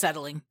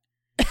unsettling.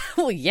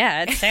 Well,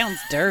 yeah, it sounds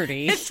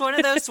dirty. It's one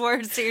of those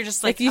words that you're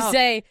just like, if you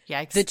say,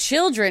 yikes. The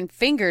children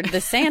fingered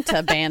the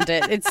Santa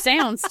bandit, it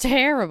sounds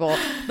terrible.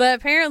 But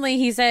apparently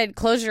he said,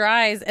 close your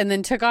eyes, and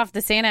then took off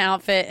the Santa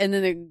outfit, and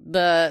then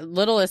the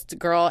littlest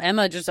girl,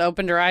 Emma, just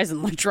opened her eyes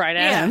and looked right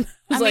at him.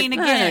 I mean, like,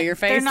 again, your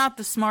face. They're not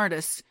the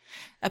smartest.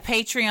 A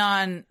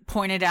Patreon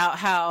pointed out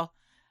how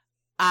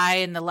I,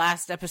 in the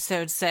last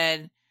episode,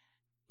 said,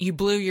 you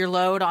blew your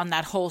load on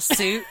that whole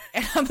suit.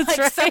 And I'm like,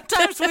 right.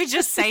 Sometimes we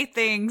just say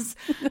things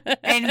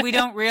and we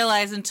don't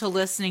realize until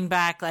listening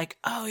back, like,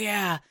 oh,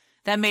 yeah,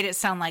 that made it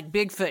sound like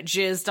Bigfoot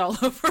jizzed all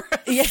over us.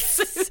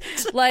 Yes.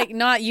 Like,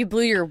 not you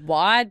blew your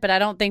wad, but I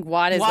don't think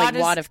wad is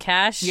wad of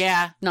cash.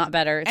 Yeah. Not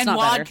better. It's and not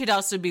wad better. Could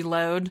also be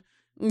load,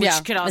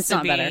 which could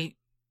also be better.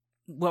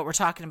 What we're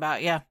talking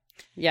about. Yeah.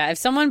 Yeah, if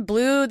someone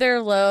blew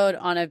their load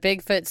on a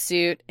Bigfoot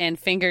suit and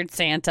fingered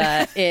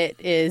Santa, it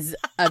is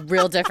a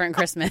real different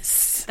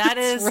Christmas. That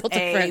is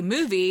a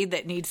movie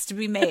that needs to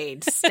be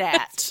made.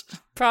 Stat.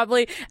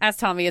 Probably, ask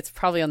Tommy, it's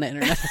probably on the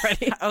internet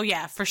already. Oh,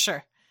 yeah, for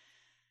sure.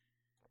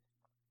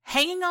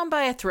 Hanging on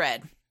by a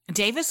thread,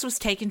 Davis was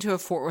taken to a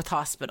Fort Worth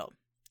hospital.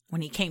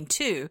 When he came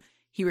to,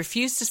 he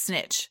refused to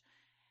snitch.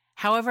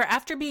 However,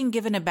 after being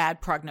given a bad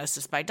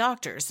prognosis by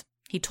doctors,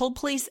 he told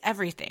police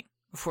everything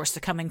before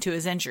succumbing to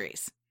his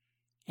injuries.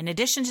 In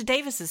addition to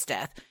Davis's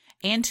death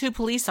and 2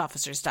 police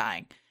officers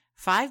dying,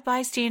 5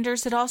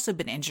 bystanders had also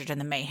been injured in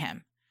the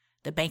mayhem.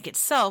 The bank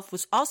itself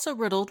was also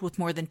riddled with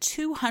more than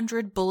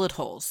 200 bullet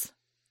holes.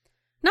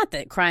 Not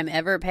that crime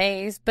ever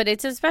pays, but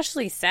it's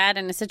especially sad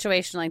in a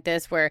situation like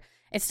this where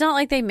it's not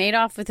like they made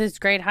off with this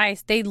great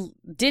heist. They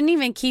didn't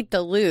even keep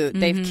the loot. Mm-hmm.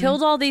 They've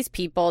killed all these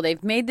people.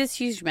 They've made this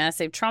huge mess.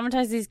 They've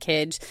traumatized these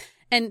kids.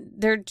 And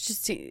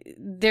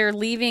they're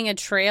leaving a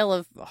trail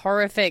of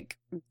horrific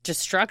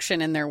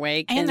destruction in their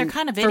wake. And they're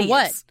kind of idiots. For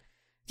what?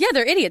 Yeah,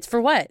 they're idiots.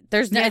 For what?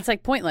 It's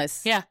like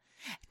pointless. Yeah.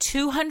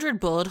 200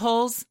 bullet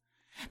holes.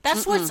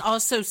 That's what's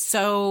also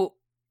so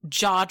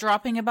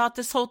jaw-dropping about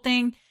this whole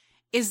thing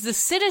is the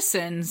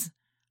citizens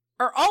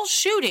are all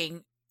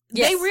shooting.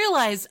 Yes. They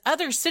realize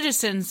other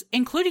citizens,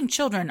 including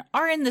children,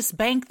 are in this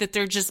bank that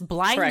they're just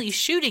blindly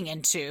shooting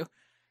into.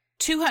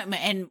 200,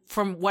 and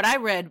from what I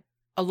read,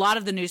 a lot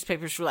of the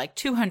newspapers were like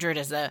 200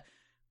 is a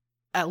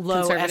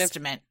low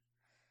estimate.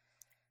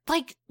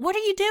 Like, what are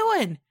you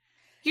doing?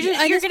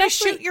 You're going to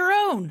shoot your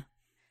own.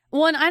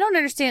 One, I don't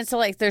understand. So,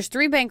 like, there's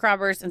 3 bank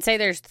robbers and say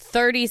there's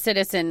 30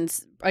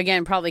 citizens.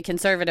 Again, probably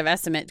conservative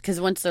estimate because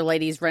once the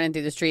lady's running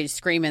through the street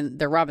screaming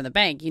they're robbing the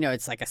bank,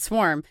 it's like a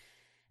swarm.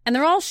 And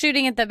they're all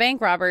shooting at the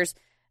bank robbers.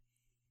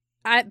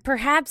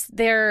 Perhaps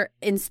they're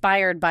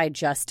inspired by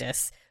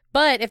justice.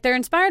 But if they're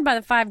inspired by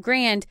the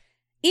 $5,000,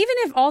 even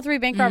if all 3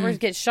 bank robbers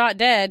get shot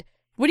dead,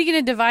 what are you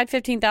going to divide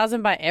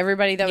 15,000 by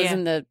everybody that was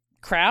in the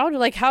crowd?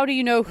 Like, how do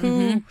you know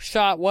who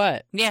shot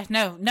what? Yeah,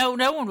 no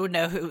one would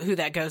know who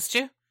that goes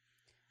to.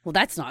 Well,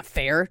 that's not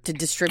fair to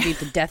distribute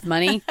the death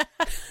money.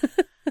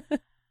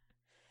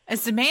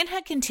 As the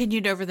manhunt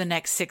continued over the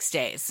next 6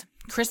 days,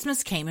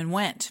 Christmas came and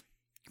went.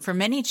 For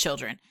many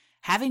children,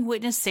 having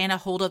witnessed Santa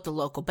hold up the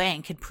local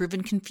bank had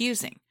proven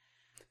confusing.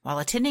 While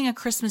attending a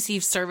Christmas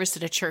Eve service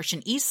at a church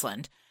in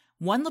Eastland,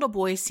 one little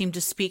boy seemed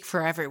to speak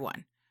for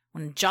everyone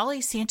when jolly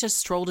Santa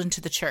strolled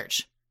into the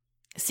church.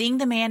 Seeing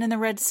the man in the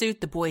red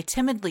suit, the boy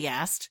timidly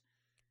asked,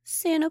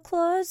 Santa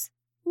Claus,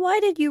 why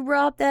did you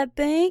rob that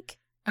bank?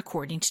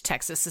 According to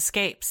Texas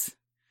Escapes.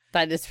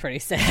 That is pretty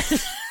sad.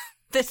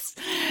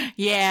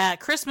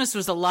 Christmas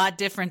was a lot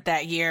different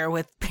that year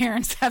with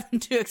parents having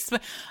to explain,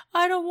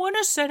 I don't want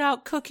to set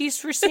out cookies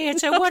for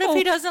Santa. What if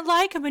he doesn't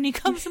like them and he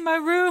comes in my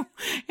room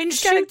and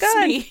shoots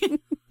me?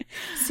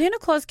 Santa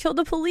Claus killed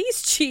the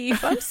police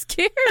chief. I'm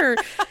scared.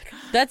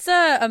 That's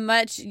a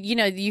much,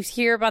 you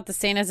hear about the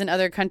Santas in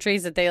other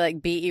countries that they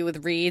like beat you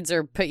with reeds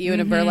or put you in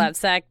a burlap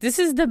sack. This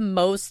is the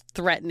most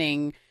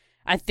threatening,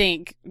 I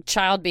think,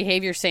 child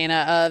behavior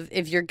Santa of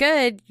if you're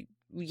good,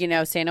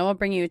 Santa will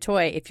bring you a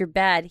toy. If you're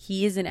bad,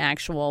 he is an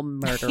actual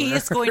murderer. He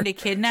is going to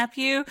kidnap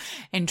you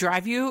and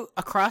drive you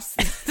across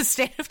the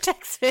state of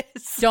Texas.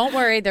 Don't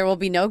worry, there will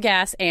be no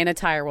gas and a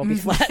tire will be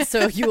flat,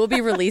 so you will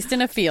be released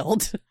in a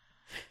field.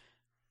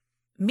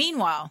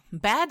 Meanwhile,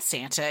 Bad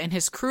Santa and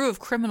his crew of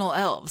criminal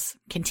elves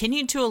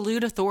continued to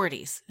elude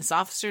authorities as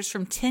officers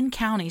from 10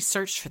 counties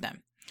searched for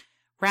them.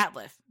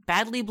 Ratliff,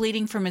 badly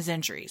bleeding from his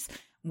injuries,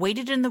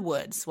 waited in the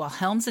woods while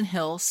Helms and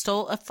Hill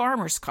stole a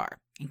farmer's car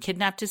and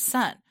kidnapped his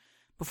son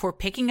before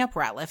picking up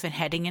Ratliff and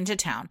heading into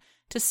town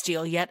to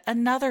steal yet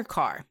another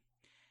car.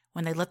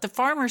 When they let the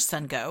farmer's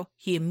son go,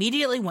 he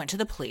immediately went to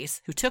the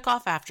police, who took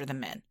off after the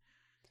men.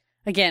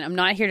 Again, I'm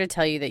not here to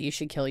tell you that you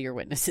should kill your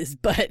witnesses,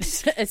 but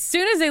as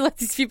soon as they let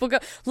these people go,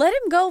 let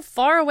him go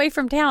far away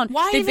from town.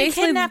 Why even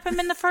kidnap him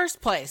in the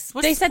first place?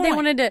 They said they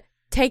wanted to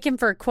take him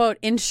for, quote,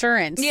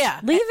 insurance. Yeah.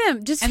 Leave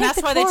him. Just and take that's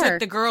the why car. they took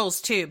the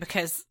girls, too,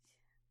 because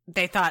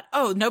they thought,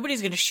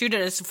 nobody's going to shoot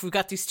at us if we've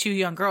got these 2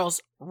 young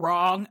girls.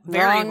 Wrong.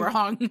 Very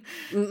wrong.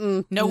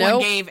 No one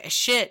gave a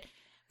shit.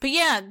 But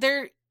yeah,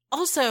 they're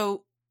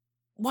also...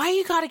 Why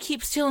you got to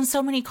keep stealing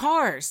so many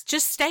cars?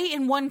 Just stay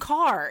in one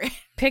car.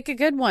 Pick a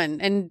good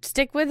one and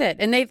stick with it.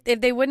 And if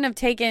they wouldn't have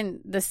taken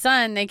the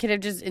son, they could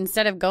have just,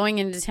 instead of going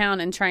into town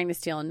and trying to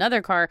steal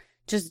another car,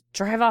 just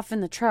drive off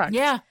in the truck.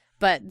 Yeah.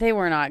 But they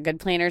were not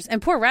good planners.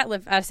 And poor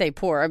Ratliff, I say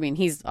poor, I mean,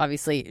 he's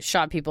obviously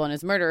shot people in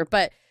his murder,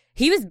 but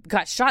he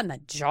got shot in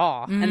the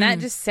jaw. And that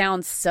just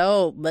sounds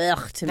so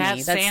blech to me. That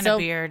Santa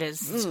beard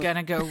is going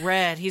to go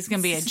red. He's going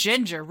to be a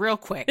ginger real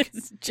quick.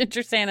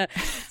 Ginger Santa.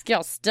 It's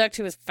all stuck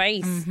to his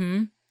face.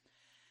 Mm-hmm.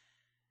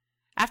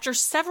 After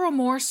several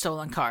more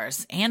stolen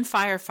cars and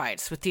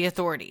firefights with the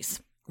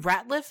authorities,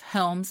 Ratliff,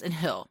 Helms, and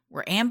Hill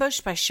were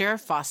ambushed by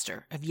Sheriff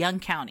Foster of Young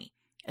County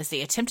as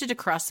they attempted to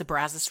cross the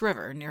Brazos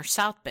River near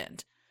South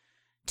Bend.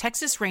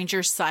 Texas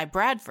Ranger Cy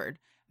Bradford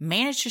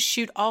managed to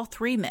shoot all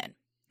 3 men.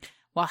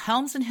 While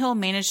Helms and Hill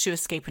managed to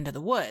escape into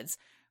the woods,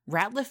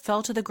 Ratliff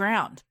fell to the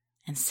ground,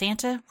 and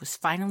Santa was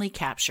finally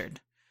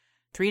captured.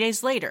 3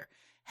 days later,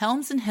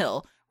 Helms and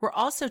Hill were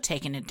also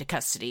taken into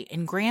custody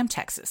in Graham,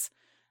 Texas.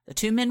 The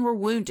 2 men were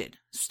wounded,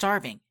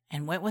 starving,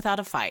 and went without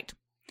a fight.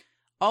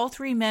 All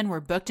 3 men were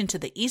booked into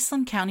the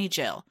Eastland County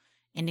Jail,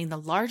 ending the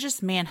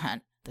largest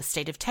manhunt the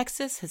state of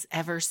Texas has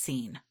ever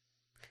seen.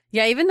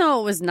 Yeah, even though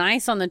it was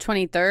nice on the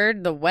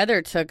 23rd, the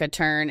weather took a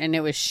turn and it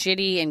was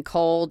shitty and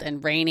cold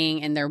and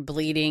raining and they're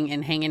bleeding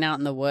and hanging out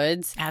in the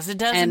woods. As it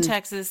does in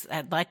Texas.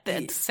 I'd like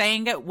the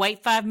saying,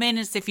 wait 5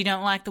 minutes if you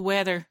don't like the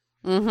weather.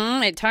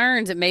 Mm-hmm. It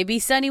turns. It may be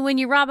sunny when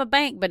you rob a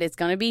bank, but it's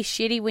going to be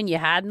shitty when you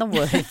hide in the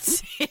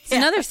woods. It's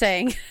another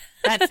saying.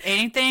 That's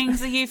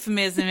anything's a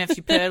euphemism if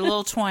you put a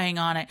little twang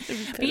on it.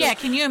 But yeah,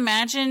 can you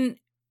imagine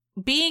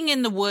being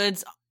in the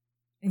woods,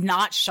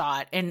 not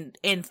shot and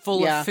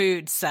full of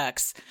food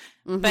sucks.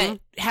 Mm-hmm. But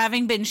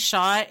having been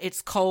shot,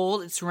 it's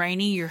cold, it's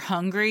rainy, you're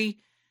hungry.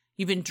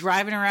 You've been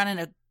driving around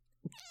in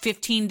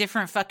 15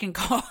 different fucking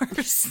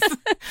cars.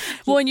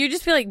 Well, and you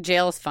just feel like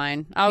jail's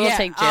fine. I will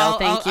take jail.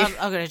 Thank you.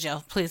 I'll go to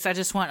jail, please. I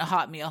just want a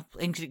hot meal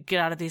and get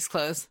out of these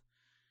clothes.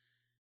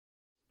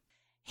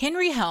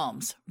 Henry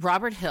Helms,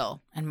 Robert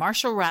Hill, and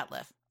Marshall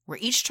Ratliff were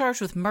each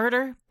charged with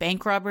murder,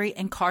 bank robbery,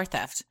 and car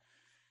theft.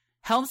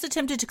 Helms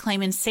attempted to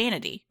claim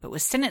insanity, but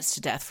was sentenced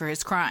to death for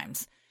his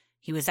crimes.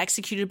 He was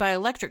executed by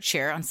electric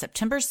chair on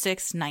September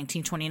 6,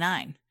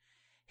 1929.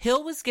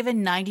 Hill was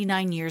given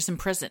 99 years in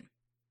prison.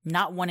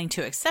 Not wanting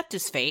to accept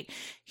his fate,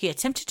 he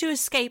attempted to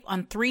escape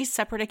on 3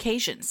 separate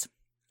occasions.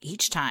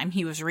 Each time,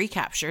 he was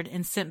recaptured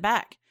and sent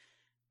back.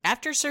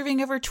 After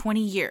serving over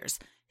 20 years,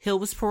 Hill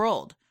was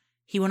paroled.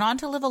 He went on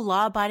to live a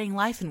law-abiding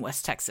life in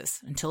West Texas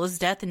until his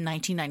death in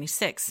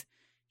 1996.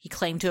 He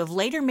claimed to have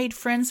later made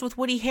friends with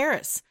Woody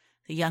Harris,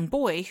 the young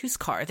boy whose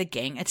car the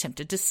gang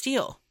attempted to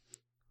steal.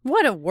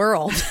 What a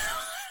world.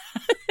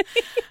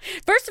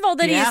 First of all,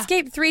 that he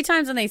escaped 3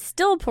 times and they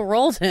still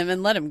paroled him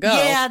and let him go.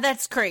 Yeah,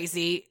 that's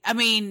crazy. I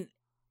mean,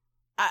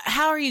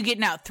 how are you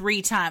getting out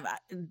 3 times?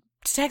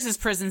 Texas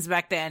prisons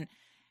back then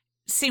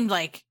seemed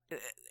like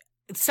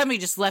somebody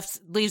just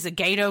leaves a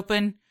gate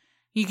open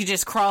You could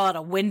just crawl out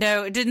a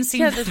window. It didn't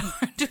seem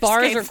the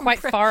bars are quite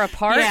far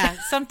apart. Yeah,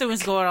 something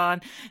was going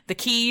on. The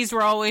keys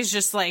were always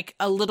just like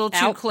a little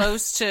too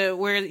close to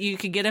where you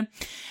could get them.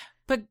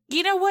 But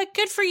you know what?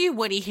 Good for you,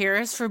 Woody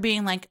Harris, for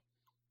being like,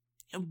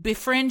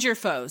 befriend your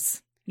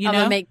foes. I'm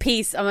going to make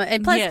peace.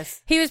 And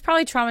plus, he was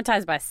probably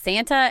traumatized by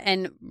Santa,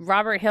 and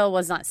Robert Hill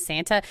was not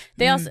Santa.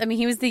 They also, I mean,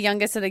 he was the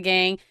youngest of the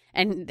gang,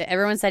 and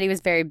everyone said he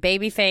was very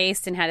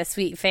baby-faced and had a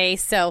sweet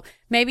face. So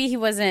maybe he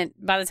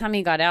wasn't, by the time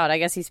he got out, I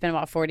guess he spent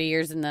about 40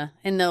 years in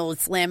the old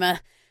slammer,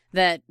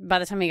 that by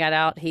the time he got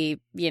out, he,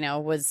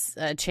 was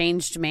a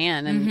changed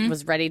man and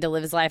was ready to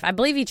live his life. I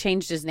believe he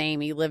changed his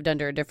name. He lived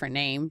under a different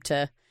name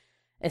to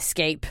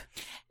escape.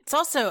 It's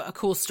also a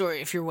cool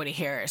story if you're Woody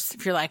Harris.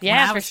 If you're like, when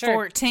I was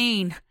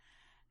 14...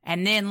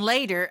 And then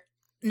later,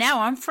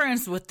 now I'm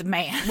friends with the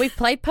man. We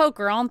played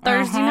poker on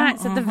Thursday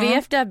nights at the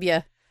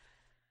VFW.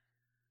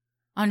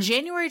 On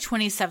January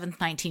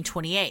 27th,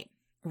 1928,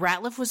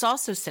 Ratliff was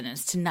also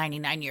sentenced to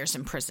 99 years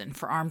in prison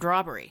for armed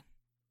robbery.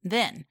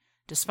 Then,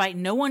 despite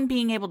no one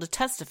being able to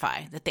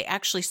testify that they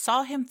actually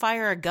saw him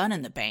fire a gun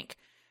in the bank,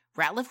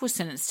 Ratliff was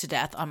sentenced to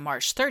death on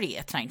March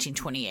 30th,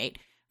 1928,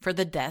 for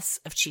the deaths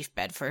of Chief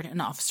Bedford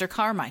and Officer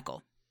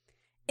Carmichael.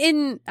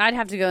 I'd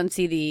have to go and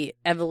see the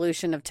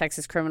evolution of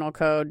Texas criminal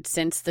code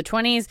since the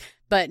 20s,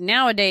 but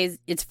nowadays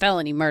it's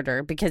felony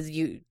murder because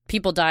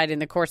people died in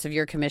the course of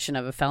your commission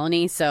of a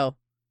felony. So,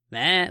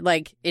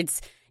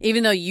 it's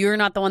even though you're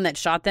not the one that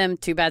shot them,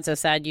 too bad, so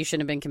sad, you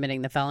shouldn't have been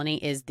committing the felony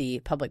is the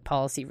public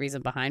policy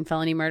reason behind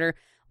felony murder.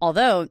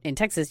 Although in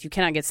Texas, you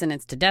cannot get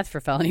sentenced to death for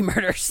felony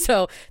murder.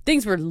 So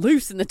things were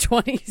loose in the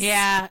 20s.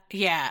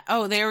 Yeah.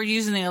 Oh, they were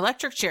using the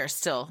electric chair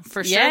still.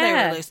 For sure they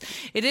were loose.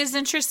 It is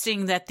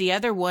interesting that the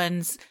other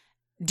ones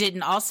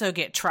didn't also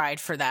get tried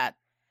for that.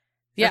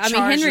 Yeah, I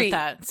mean, Henry.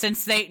 That,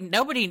 since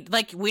nobody,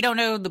 we don't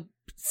know the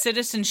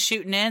citizens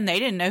shooting in. They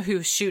didn't know who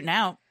was shooting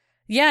out.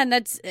 Yeah,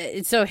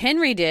 and so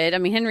Henry did. I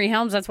mean, Henry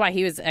Helms, that's why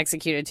he was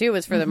executed too,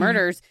 was for the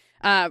murders.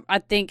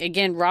 I think,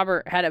 again,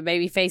 Robert had a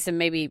baby face and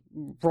maybe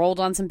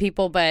rolled on some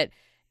people, but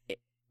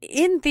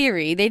in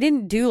theory, they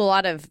didn't do a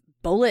lot of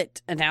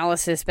bullet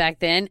analysis back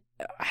then.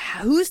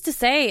 Who's to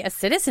say a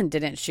citizen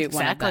didn't shoot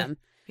one of them?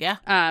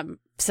 Yeah.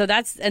 So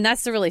that's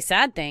the really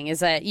sad thing is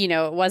that,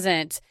 it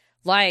wasn't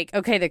like,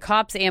 okay, the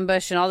cops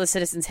ambushed and all the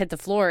citizens hit the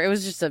floor. It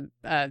was just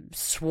a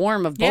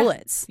swarm of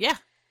bullets. Yeah.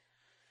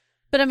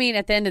 But I mean,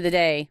 at the end of the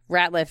day,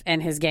 Ratliff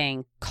and his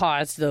gang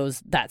caused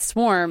that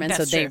swarm, and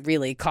That's so they true.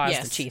 really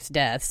caused the chief's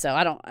death.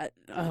 So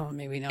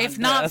maybe not. If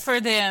not for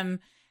them,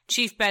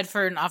 Chief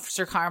Bedford and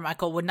Officer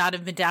Carmichael would not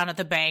have been down at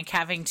the bank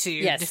having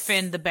to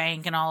defend the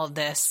bank and all of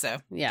this. So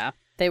yeah,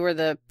 they were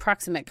the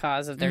proximate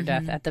cause of their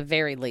death at the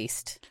very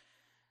least.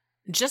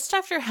 Just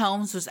after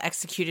Helms was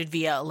executed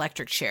via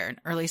electric chair in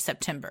early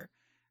September,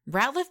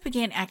 Ratliff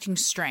began acting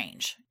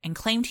strange and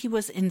claimed he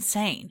was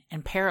insane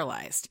and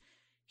paralyzed.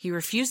 He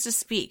refused to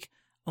speak,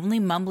 only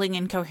mumbling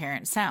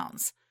incoherent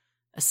sounds.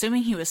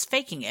 Assuming he was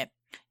faking it,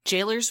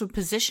 jailers would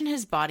position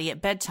his body at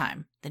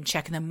bedtime, then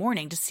check in the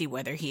morning to see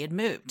whether he had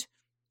moved.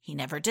 He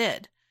never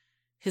did.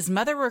 His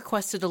mother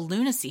requested a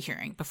lunacy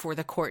hearing before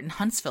the court in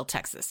Huntsville,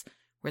 Texas,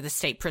 where the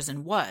state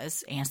prison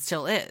was, and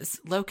still is,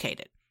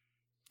 located.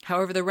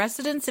 However, the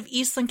residents of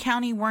Eastland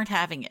County weren't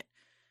having it.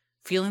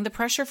 Feeling the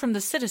pressure from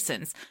the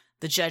citizens,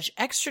 the judge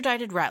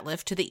extradited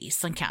Ratliff to the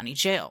Eastland County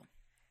Jail.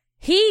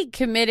 He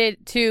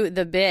committed to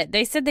the bit.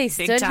 They said they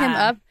stood him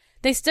up.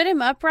 They stood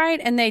him upright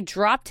and they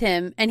dropped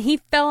him and he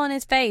fell on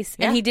his face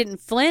and he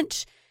didn't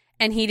flinch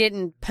and he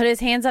didn't put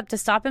his hands up to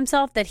stop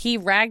himself, that he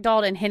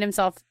ragdolled and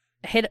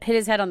hit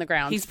his head on the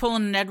ground. He's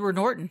pulling an Edward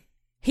Norton.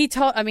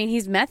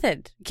 He's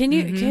method.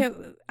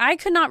 I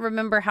could not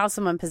remember how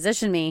someone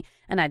positioned me,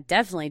 and I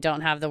definitely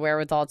don't have the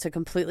wherewithal to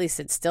completely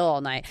sit still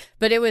all night.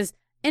 But it was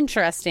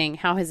interesting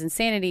how his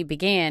insanity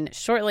began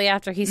shortly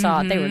after he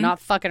saw they were not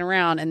fucking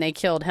around and they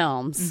killed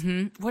Helms.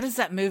 What is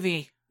that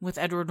movie with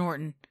Edward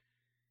Norton?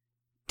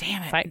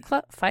 Damn it.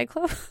 Fight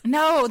Club?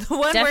 No, the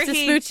one Death where to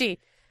Smoochie.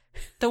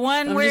 The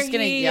one I'm where just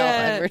gonna yell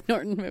Edward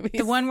Norton movies.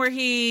 The one where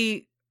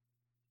he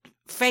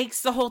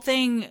fakes the whole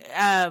thing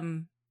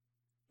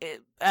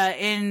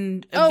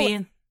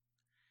being...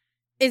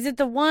 Is it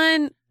the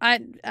one I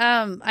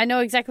know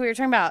exactly what you're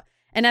talking about.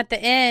 And at the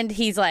end,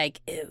 he's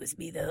like, "It was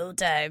me the whole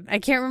time." I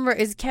can't remember.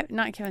 Is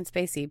not Kevin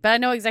Spacey, but I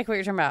know exactly what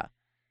you're talking about.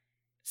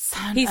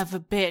 Son of a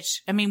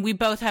bitch! I mean, we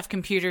both have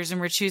computers, and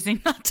we're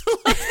choosing not to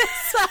look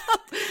this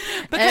up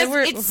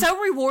because it's so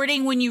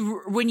rewarding when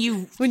you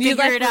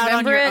figure it out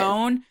on your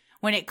own.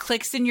 When it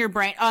clicks in your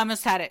brain. Oh, I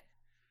almost had it.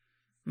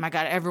 My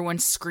God,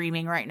 everyone's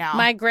screaming right now.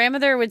 My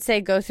grandmother would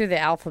say, "Go through the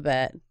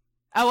alphabet."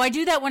 Oh, I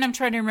do that when I'm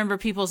trying to remember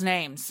people's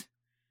names.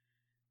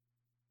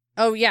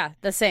 Oh, yeah,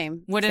 the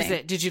same. What is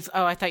it? Did you...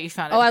 Oh, I thought you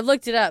found it. Oh, I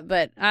looked it up,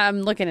 but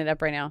I'm looking it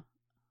up right now.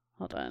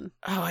 Hold on.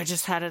 Oh, I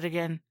just had it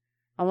again.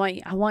 I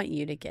want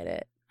you to get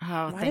it.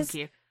 Oh, thank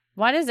you.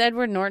 Why does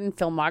Edward Norton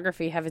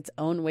filmography have its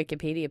own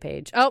Wikipedia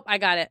page? Oh, I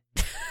got it.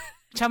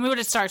 Tell me what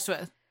it starts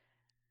with.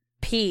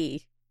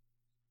 P.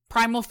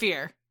 Primal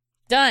Fear.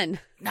 Done.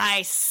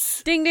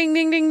 Nice. Ding, ding,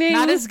 ding, ding, ding.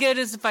 Not as good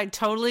as if I'd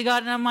totally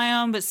gotten it on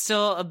my own, but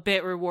still a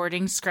bit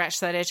rewarding. Scratch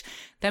that itch.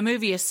 That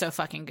movie is so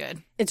fucking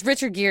good. It's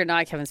Richard Gere,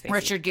 not Kevin Spacey.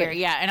 Richard Gere,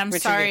 yeah. And I'm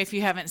Richard sorry Gere. if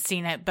you haven't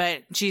seen it,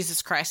 but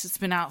Jesus Christ, it's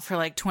been out for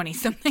like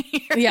 20-something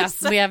years. Yeah,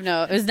 we have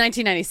no. It was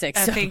 1996.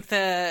 I so. think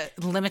the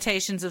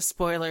limitations of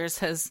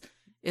spoilers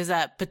is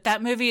up, but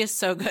that movie is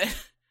so good.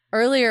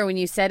 Earlier, when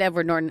you said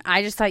Edward Norton,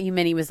 I just thought you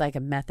meant he was like a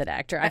method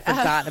actor. I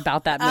forgot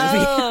about that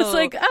movie. I was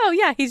like, oh,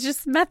 yeah, he's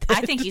just method.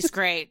 I think he's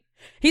great.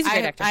 He's a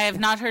great actor. I have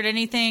not heard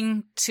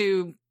anything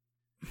to.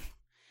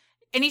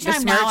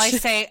 Anytime now I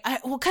say,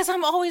 because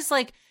I'm always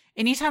like,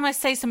 anytime I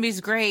say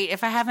somebody's great,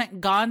 if I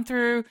haven't gone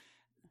through,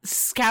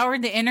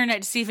 scoured the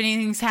internet to see if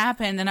anything's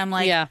happened, then I'm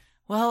like, yeah.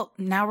 Well,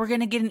 now we're going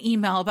to get an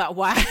email about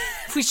why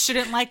we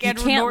shouldn't like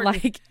Edward Norton.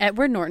 Norton.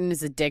 Edward Norton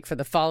is a dick for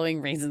the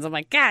following reasons. I'm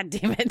like, God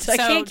damn it. I So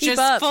can't keep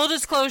just up. full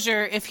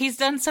disclosure, if he's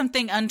done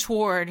something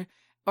untoward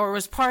or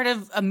was part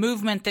of a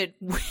movement that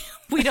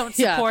we don't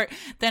support,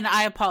 then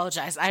I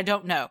apologize. I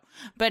don't know.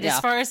 But as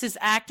far as his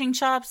acting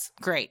chops,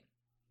 great.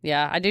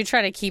 Yeah, I do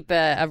try to keep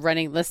a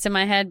running list in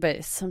my head,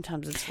 but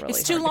sometimes it's really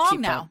It's too hard to long keep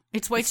now. up.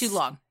 It's way too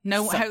long.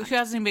 No, who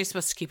has anybody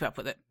supposed to keep up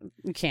with it?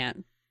 You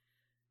can't.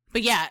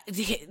 But yeah,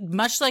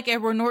 much like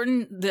Edward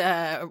Norton,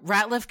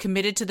 Ratliff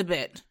committed to the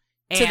bit.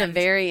 To the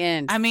very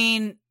end. I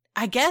mean,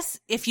 I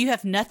guess if you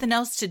have nothing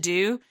else to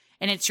do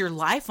and it's your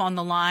life on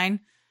the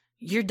line,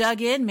 you're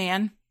dug in,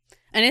 man.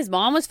 And his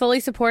mom was fully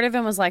supportive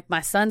and was like,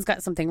 my son's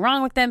got something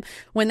wrong with him.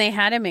 When they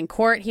had him in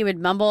court, he would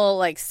mumble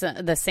like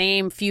the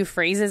same few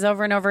phrases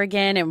over and over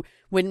again and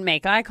wouldn't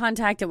make eye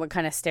contact and would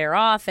kind of stare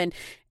off. And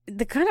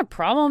the kind of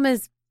problem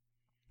is,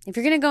 if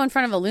you're going to go in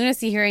front of a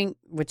lunacy hearing,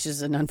 which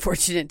is an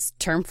unfortunate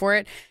term for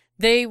it,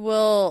 they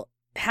will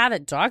have a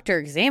doctor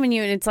examine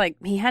you. And it's like,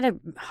 he had a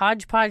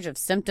hodgepodge of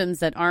symptoms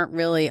that aren't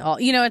really all,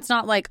 it's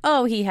not like,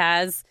 oh, he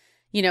has,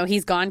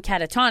 he's gone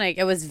catatonic.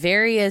 It was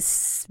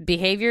various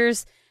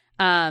behaviors.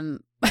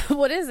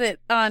 What is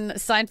it on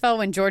Seinfeld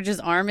when George's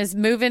arm is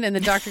moving and the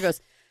doctor goes,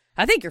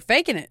 I think you're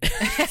faking it.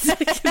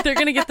 They're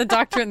going to get the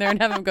doctor in there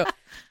and have him go, I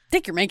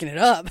think you're making it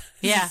up.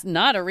 Yeah. It's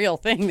not a real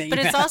thing that you But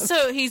it's have.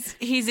 also,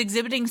 he's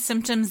exhibiting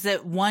symptoms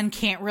that one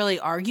can't really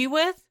argue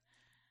with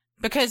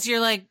because you're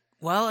like,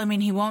 well, I mean,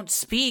 he won't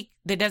speak.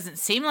 That doesn't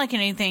seem like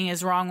anything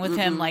is wrong with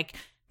him, like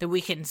that we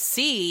can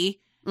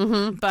see.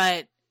 Mm-hmm.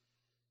 But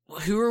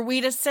who are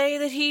we to say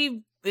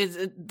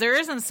that there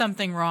isn't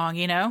something wrong,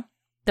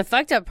 The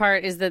fucked up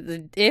part is that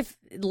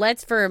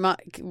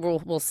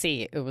we'll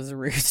see it was a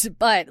ruse,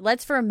 but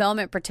let's for a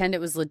moment pretend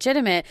it was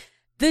legitimate.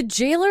 The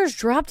jailers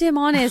dropped him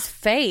on his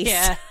face.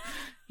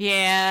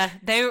 Yeah.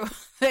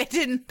 They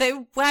didn't.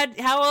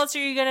 How else are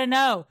you gonna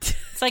know?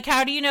 It's like,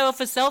 how do you know if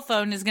a cell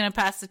phone is gonna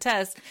pass the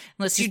test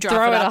unless you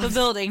drop it off the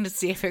building to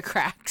see if it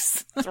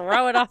cracks?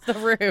 Throw it off the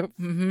roof.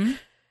 Mm-hmm.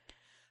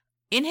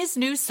 In his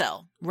new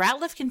cell,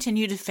 Ratliff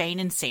continued to feign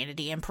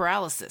insanity and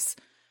paralysis.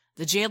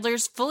 The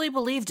jailers fully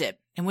believed it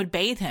and would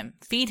bathe him,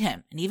 feed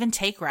him, and even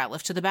take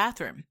Ratliff to the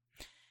bathroom.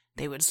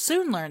 They would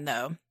soon learn,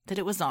 though, that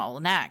it was all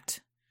an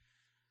act.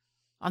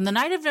 On the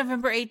night of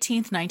November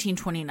 18th,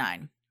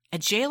 1929, a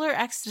jailer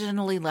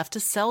accidentally left a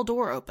cell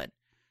door open.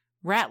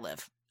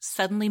 Ratliff,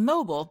 suddenly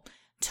mobile,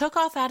 took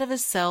off out of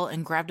his cell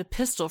and grabbed a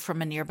pistol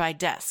from a nearby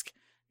desk,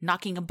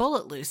 knocking a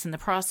bullet loose in the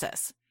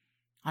process.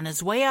 On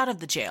his way out of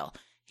the jail,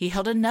 he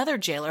held another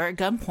jailer at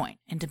gunpoint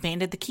and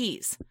demanded the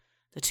keys.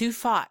 The two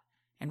fought,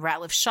 and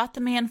Ratliff shot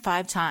the man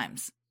 5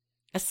 times.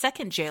 A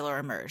second jailer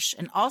emerged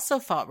and also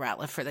fought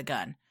Ratliff for the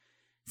gun.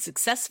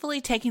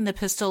 Successfully taking the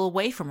pistol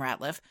away from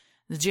Ratliff,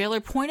 the jailer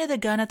pointed the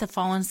gun at the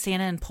fallen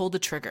Santa and pulled the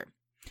trigger.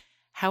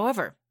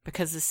 However,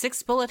 because the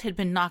 6th bullet had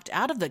been knocked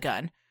out of the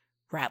gun,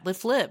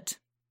 Ratliff lived.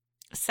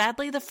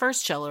 Sadly, the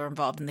first jailer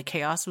involved in the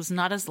chaos was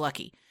not as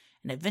lucky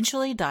and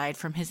eventually died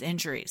from his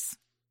injuries.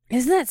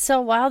 Isn't that so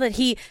wild that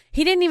he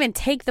didn't even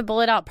take the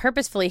bullet out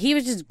purposefully? He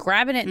was just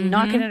grabbing it and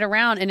knocking it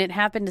around, and it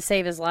happened to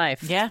save his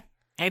life. Yeah.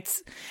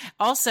 It's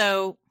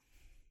also,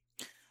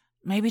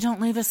 maybe don't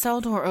leave a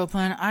cell door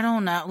open. I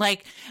don't know.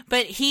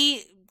 But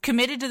he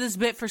committed to this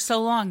bit for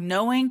so long,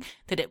 knowing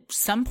that at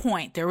some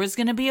point there was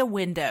going to be a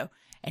window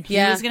and he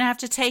was going to have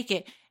to take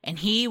it. And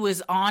he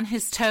was on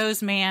his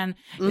toes, man.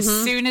 As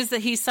soon as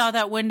he saw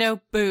that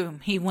window,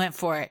 boom, he went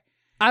for it.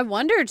 I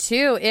wonder,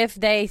 too, if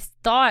they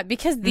thought,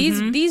 because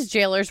these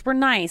jailers were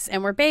nice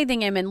and were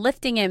bathing him and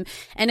lifting him,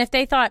 and if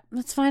they thought,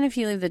 it's fine if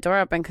you leave the door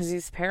open because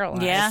he's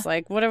paralyzed. Yeah.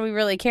 Like, what do we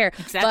really care?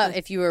 Exactly. But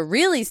if you were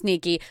really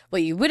sneaky,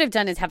 what you would have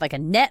done is have like a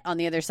net on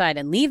the other side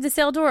and leave the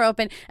cell door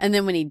open, and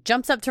then when he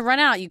jumps up to run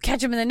out, you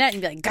catch him in the net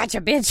and be like,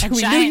 gotcha, bitch.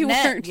 We knew you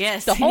weren't.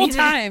 Yes. The whole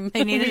time.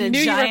 They needed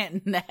a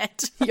giant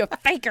net. You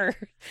faker.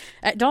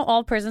 Don't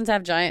all prisons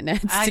have giant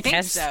nets? I to think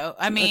catch? so.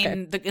 I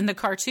mean, in the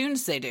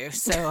cartoons they do.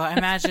 So I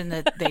imagine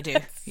that they do.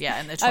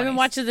 Yeah, in the 20s. I've been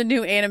watching the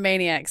new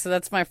Animaniacs, so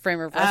that's my frame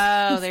of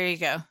reference. Oh, there you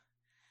go.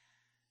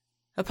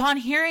 Upon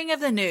hearing of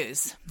the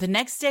news, the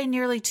next day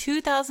nearly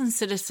 2,000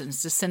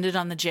 citizens descended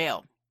on the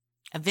jail.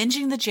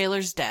 Avenging the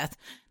jailer's death,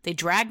 they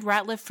dragged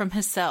Ratliff from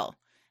his cell,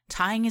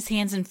 tying his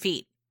hands and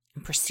feet,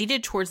 and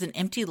proceeded towards an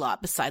empty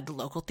lot beside the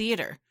local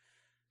theater.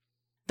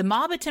 The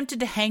mob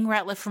attempted to hang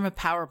Ratliff from a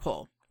power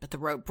pole, but the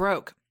rope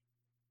broke.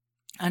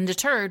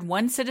 Undeterred,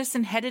 one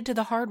citizen headed to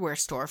the hardware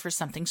store for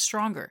something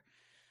stronger.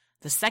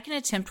 The second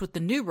attempt with the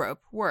new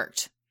rope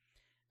worked.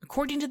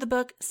 According to the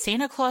book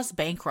Santa Claus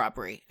Bank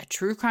Robbery, a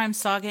true crime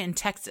saga in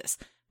Texas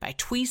by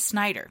Twee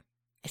Snyder,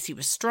 as he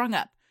was strung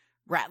up,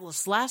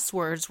 Ratliff's last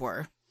words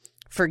were,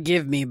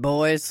 "Forgive me,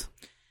 boys."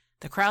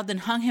 The crowd then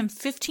hung him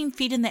 15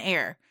 feet in the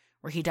air,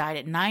 where he died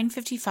at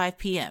 9:55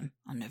 p.m.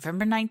 on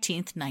November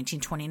 19th,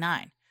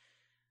 1929.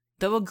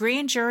 Though a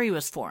grand jury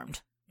was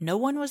formed, no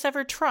one was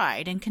ever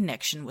tried in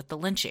connection with the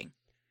lynching.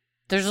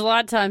 There's a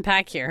lot to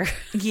unpack here.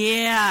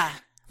 Yeah.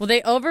 Well,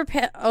 they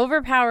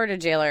overpowered a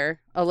jailer,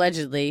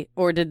 allegedly,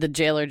 or did the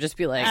jailer just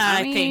be like,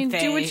 I mean,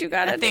 do what you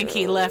gotta do? I think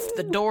he left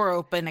the door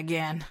open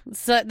again.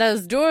 So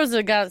those doors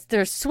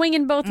they're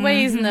swinging both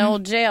ways in the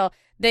old jail.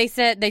 They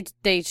said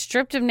they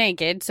stripped him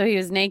naked, so he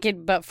was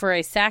naked but for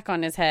a sack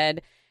on his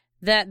head.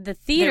 That the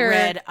theater... The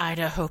red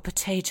Idaho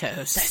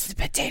potatoes. That's the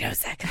potato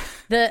sack.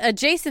 The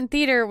adjacent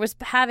theater was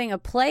having a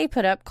play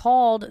put up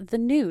called The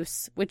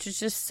Noose, which is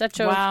just such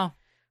a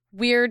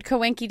weird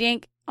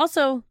coinky-dink.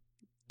 Also,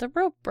 the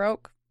rope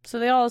broke, so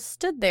they all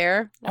stood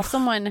there while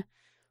someone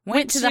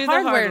went to the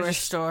hardware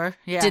store.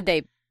 Yeah.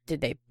 Did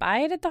they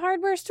buy it at the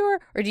hardware store?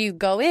 Or do you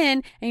go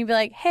in and you be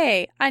like,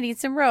 hey, I need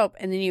some rope,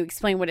 and then you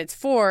explain what it's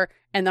for,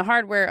 and the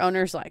hardware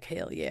owner's like,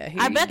 hell yeah,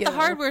 here I you bet go. the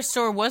hardware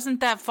store wasn't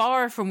that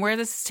far from where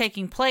this is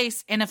taking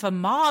place, and if a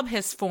mob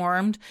has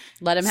formed,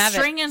 let them have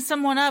stringing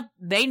someone up,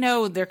 they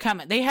know they're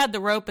coming. They had the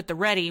rope at the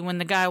ready when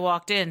the guy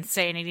walked in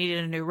saying he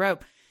needed a new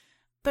rope.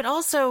 But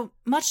also,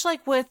 much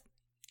like with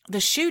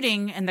the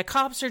shooting, and the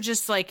cops are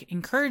just like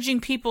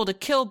encouraging people to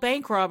kill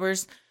bank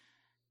robbers,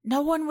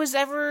 no one was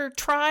ever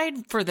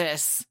tried for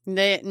this.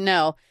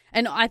 No.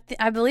 And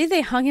I believe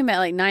they hung him at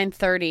like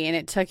 9:30, and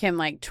it took him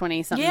like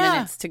 20-something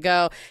minutes to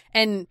go.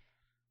 And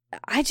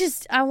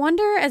I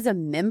wonder, as a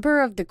member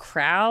of the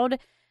crowd,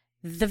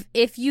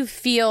 if you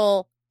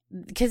feel,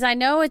 because I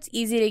know it's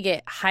easy to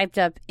get hyped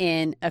up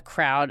in a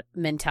crowd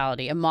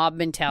mentality, a mob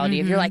mentality.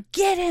 If you're like,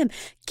 get him,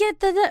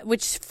 get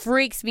which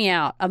freaks me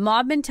out. A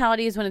mob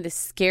mentality is one of the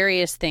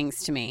scariest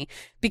things to me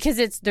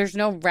because there's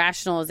no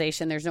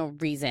rationalization, there's no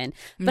reason.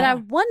 But I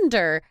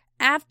wonder,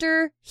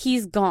 after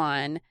he's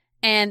gone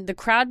and the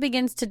crowd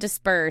begins to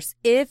disperse,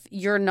 if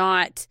you're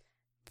not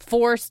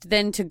forced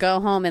then to go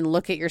home and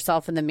look at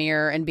yourself in the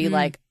mirror and be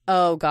like,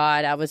 oh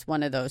God, I was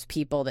one of those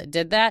people that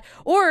did that.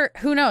 Or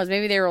who knows,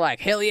 maybe they were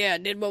like, hell yeah, I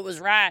did what was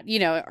right,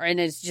 and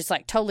it's just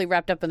like totally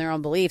wrapped up in their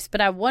own beliefs.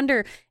 But I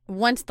wonder,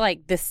 once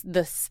like the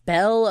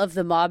spell of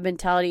the mob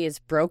mentality is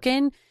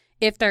broken,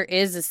 if there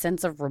is a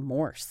sense of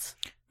remorse.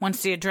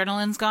 Once the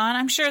adrenaline's gone,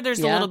 I'm sure there's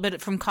a little bit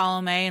from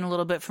column A and a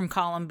little bit from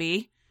column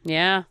B.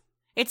 Yeah.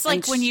 It's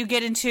like when you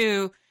get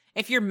into,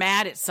 if you're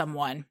mad at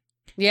someone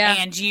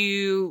and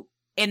you,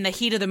 in the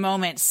heat of the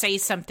moment, say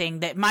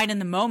something that might in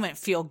the moment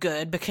feel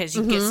good because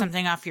you get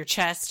something off your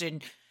chest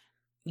and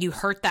you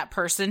hurt that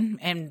person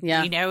and,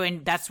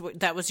 and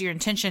that was your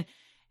intention.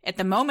 At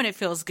the moment, it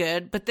feels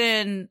good. But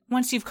then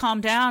once you've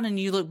calmed down and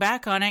you look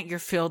back on it, you're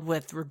filled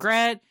with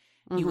regret.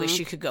 You wish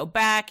you could go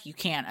back. You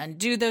can't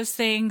undo those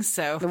things.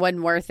 So it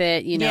wasn't worth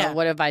it.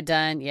 What have I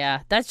done?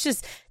 Yeah. That's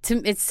just,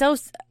 it's so,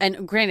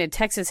 and granted,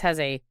 Texas has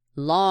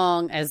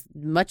as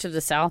much of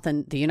the South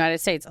and the United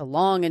States, a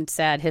long and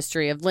sad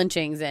history of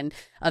lynchings and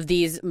of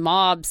these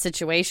mob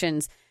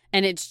situations.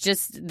 And it's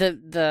just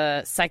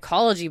the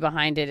psychology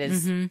behind it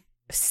is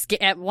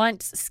at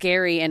once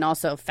scary and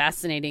also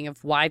fascinating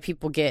of why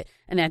people get,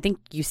 and I think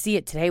you see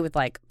it today with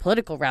like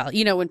political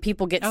rally, when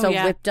people get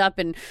whipped up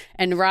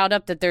and riled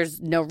up that there's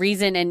no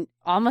reason, and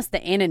almost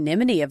the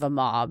anonymity of a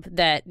mob,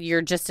 that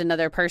you're just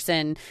another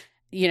person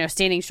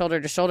standing shoulder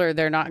to shoulder.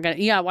 They're not going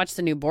to, I watched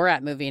the new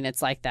Borat movie and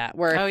it's like that,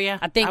 where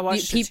I think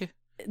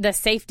the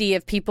safety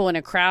of people in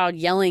a crowd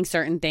yelling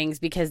certain things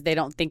because they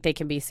don't think they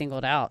can be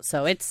singled out.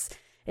 So it's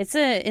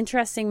an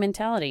interesting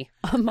mentality,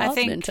 a mob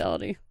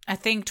mentality. I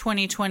think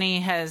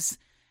 2020 has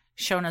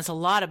shown us a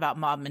lot about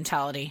mob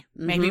mentality,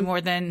 maybe more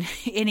than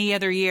any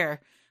other year.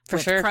 For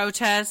with sure.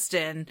 Protest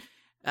and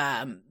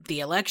the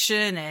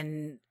election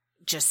and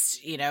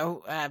just,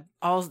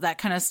 all that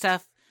kind of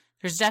stuff.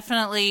 There's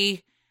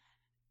definitely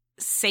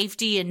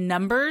safety in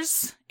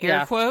numbers,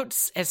 air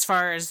quotes, as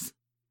far as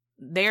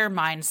their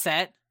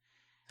mindset.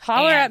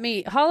 Holler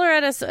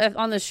at us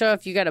on the show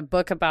if you got a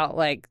book about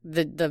like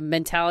the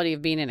mentality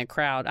of being in a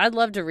crowd. I'd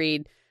love to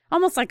read,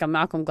 almost like a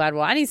Malcolm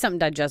Gladwell. I need something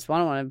digestible. I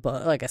don't want a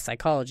book, like a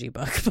psychology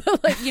book,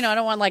 but like, I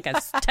don't want like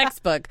a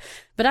textbook,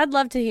 but I'd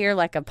love to hear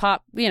like a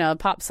pop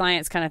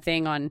science kind of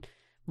thing on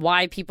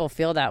why people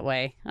feel that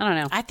way. I don't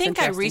know. I think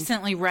I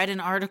recently read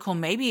an article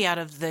maybe out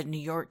of the New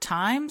York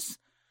Times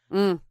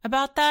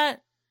about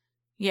that.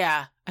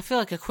 Yeah, I feel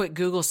like a quick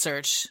Google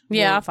search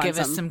will give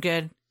us some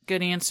good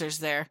answers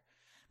there.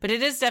 But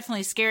it is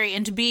definitely scary.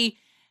 And to be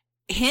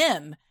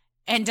him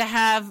and to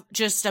have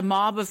just a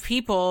mob of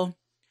people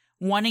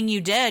wanting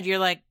you dead, you're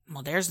like,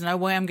 well, there's no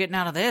way I'm getting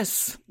out of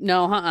this.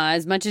 No,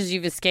 as much as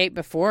you've escaped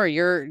before,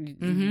 you're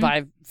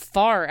by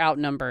far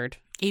outnumbered.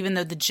 Even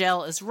though the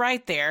jail is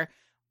right there,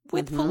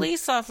 with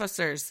police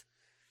officers.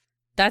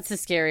 That's the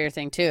scarier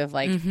thing, too, of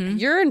like,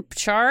 you're in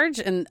charge,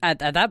 and at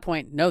that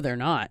point, no, they're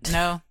not.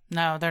 No,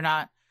 they're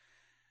not.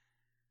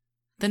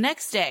 The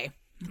next day,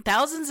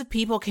 thousands of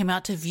people came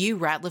out to view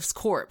Ratliff's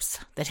corpse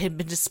that had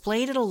been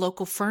displayed at a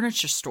local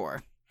furniture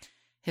store.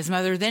 His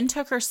mother then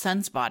took her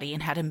son's body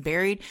and had him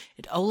buried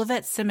at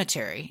Olivet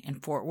Cemetery in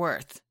Fort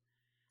Worth.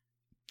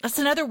 That's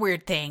another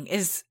weird thing,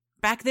 is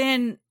back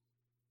then,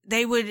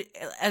 they would,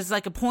 as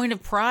like a point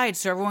of pride,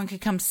 so everyone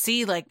could come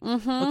see, like,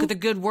 look at the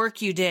good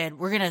work you did.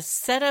 We're going to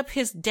set up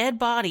his dead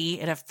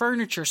body at a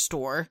furniture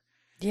store.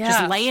 Yeah.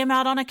 Just lay him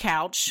out on a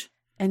couch.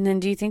 And then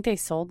do you think they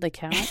sold the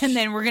couch? And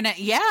then we're going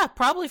to,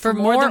 probably for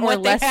more than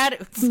what they had.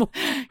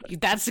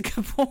 That's a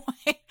good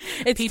point.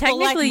 It's people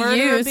technically like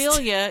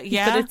murderabilia.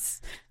 Yeah. But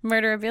it's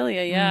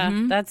murderabilia,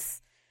 yeah.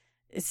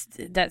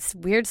 That's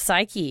weird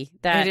psyche.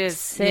 That it is,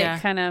 sick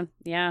kind of,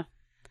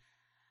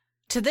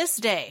 To this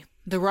day,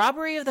 the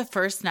robbery of the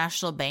First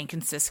National Bank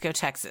in Cisco,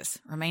 Texas,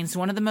 remains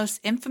one of the most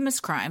infamous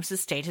crimes the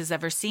state has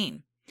ever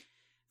seen.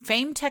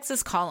 Famed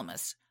Texas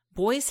columnist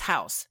Boyce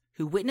House,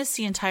 who witnessed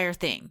the entire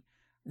thing,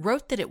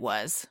 wrote that it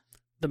was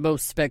the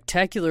most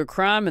spectacular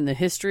crime in the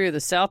history of the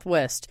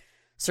Southwest,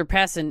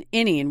 surpassing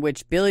any in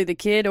which Billy the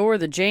Kid or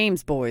the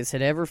James boys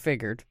had ever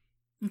figured,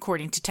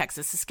 according to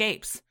Texas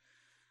Escapes.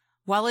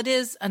 While it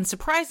is,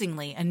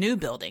 unsurprisingly, a new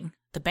building,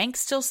 the bank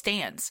still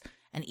stands,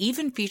 and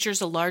even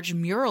features a large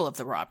mural of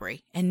the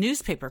robbery and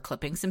newspaper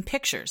clippings and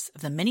pictures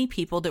of the many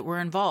people that were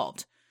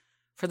involved.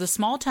 For the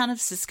small town of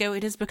Cisco,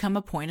 it has become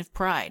a point of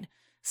pride,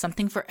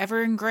 something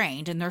forever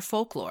ingrained in their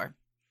folklore.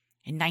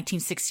 In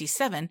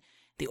 1967,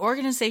 the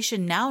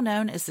organization now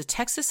known as the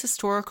Texas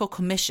Historical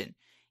Commission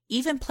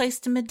even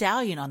placed a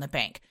medallion on the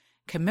bank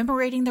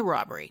commemorating the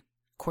robbery,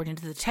 according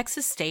to the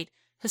Texas State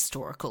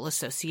Historical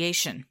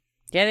Association.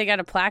 Yeah, they got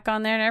a plaque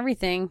on there and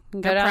everything. Go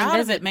They're down proud and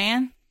visit. of it,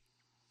 man.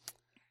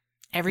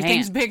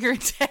 Everything's bigger in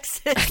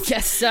Texas. I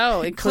guess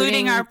so.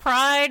 Including our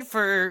pride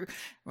for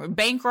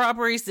bank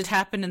robberies that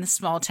happen in the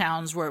small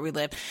towns where we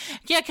live.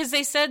 Yeah, because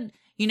they said,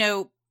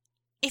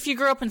 if you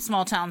grew up in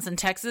small towns in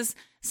Texas,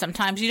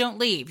 sometimes you don't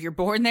leave. You're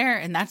born there,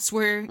 and that's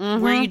where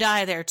you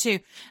die there, too.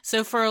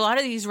 So for a lot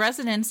of these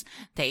residents,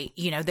 they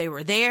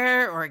were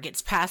there, or it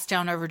gets passed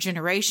down over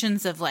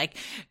generations of, like,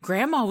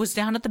 grandma was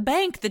down at the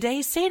bank the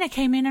day Santa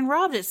came in and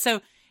robbed it.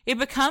 So it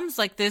becomes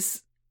like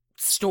this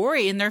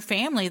story in their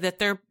family that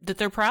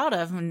they're proud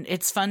of, and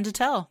it's fun to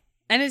tell.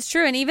 And it's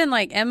true. And even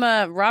like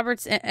Emma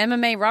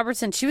Mae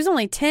Robertson, she was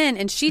only 10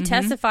 and she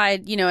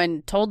testified,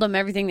 and told them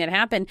everything that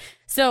happened.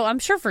 So I'm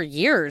sure for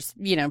years,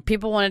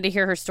 people wanted to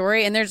hear her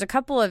story. And there's a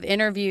couple of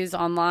interviews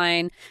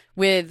online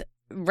with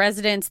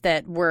residents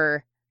that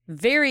were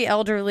very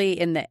elderly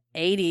in the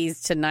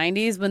 80s to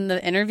 90s when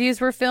the interviews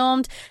were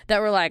filmed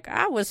that were like,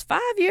 I was 5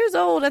 years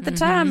old at the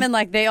time. And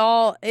like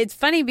it's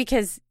funny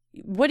because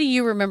what do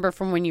you remember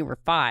from when you were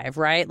 5,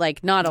 right?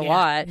 Like, not a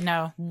lot.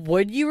 No.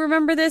 Would you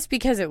remember this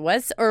because it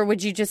was, or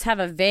would you just have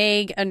a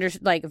vague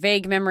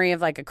memory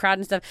of like a crowd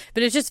and stuff?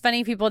 But it's just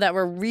funny, people that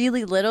were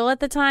really little at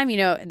the time,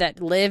 that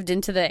lived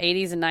into the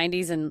 80s and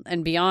 90s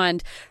and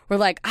beyond were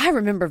like, I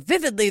remember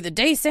vividly the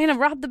day Santa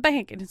robbed the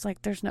bank. And it's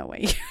like, there's no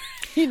way.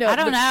 I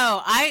don't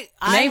know. I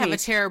have a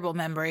terrible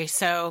memory,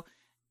 so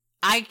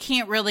I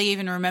can't really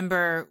even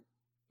remember,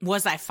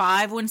 was I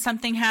 5 when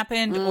something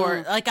happened?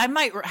 Or like, I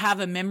might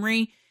have a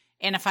memory.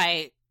 And if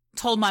I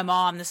told my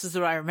mom this is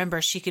what I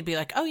remember, she could be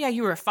like, oh, yeah,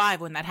 you were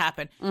 5 when that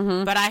happened.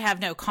 But I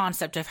have no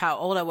concept of how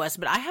old I was.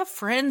 But I have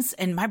friends,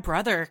 and my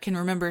brother can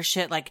remember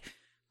shit like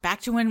back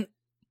to when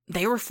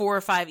they were 4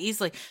 or 5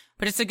 easily.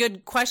 But it's a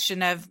good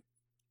question of,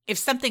 if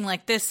something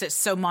like this that's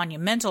so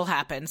monumental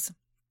happens,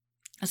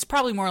 it's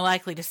probably more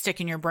likely to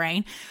stick in your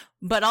brain.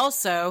 But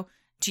also,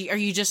 are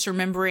you just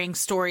remembering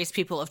stories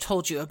people have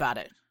told you about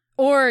it?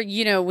 Or,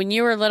 when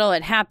you were little,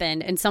 it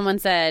happened, and someone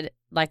said,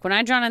 like, when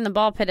I drowned in the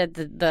ball pit at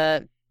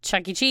the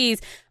Chuck E. Cheese,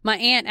 my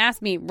aunt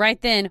asked me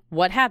right then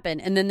what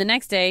happened. And then the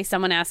next day,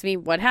 someone asked me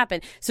what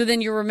happened. So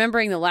then you're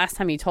remembering the last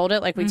time you told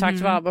it, like we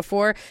talked about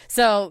before.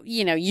 So,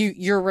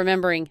 you're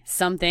remembering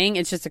something.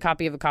 It's just a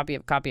copy of a copy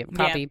of a copy of a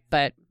copy. Yeah.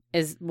 But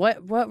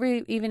what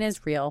even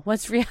is real?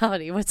 What's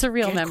reality? What's a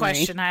real Good memory?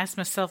 question. I ask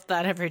myself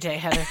that every day,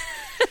 Heather.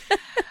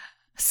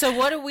 So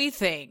what do we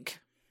think?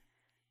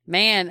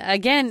 Man,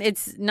 again,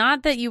 it's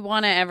not that you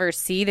want to ever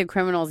see the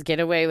criminals get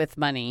away with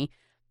money.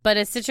 But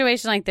a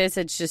situation like this,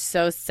 it's just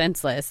so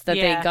senseless that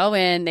they go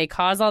in, they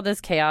cause all this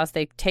chaos,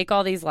 they take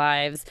all these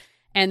lives,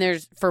 and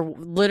there's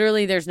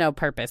no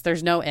purpose.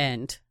 There's no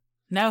end.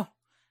 No.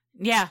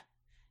 Yeah.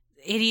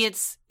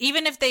 Idiots.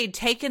 Even if they'd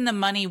taken the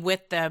money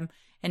with them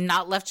and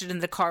not left it in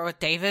the car with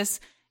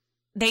Davis,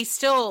 they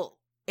still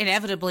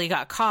inevitably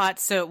got caught,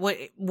 so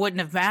it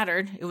wouldn't have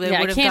mattered.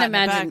 I can't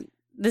imagine.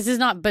 This is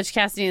not Butch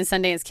Cassidy and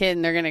Sundance Kid,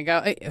 and they're going to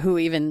go,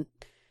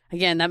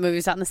 again, that movie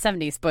was out in the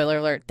 70s, spoiler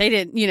alert. They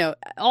didn't,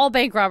 all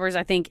bank robbers,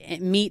 I think,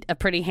 meet a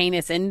pretty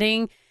heinous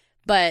ending.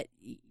 But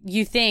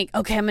you think,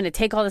 okay, I'm going to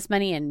take all this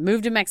money and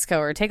move to Mexico,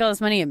 or take all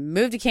this money and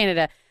move to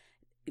Canada.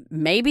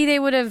 Maybe they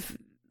would have,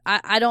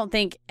 I don't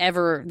think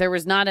ever, there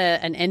was not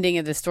an ending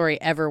of the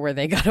story ever where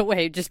they got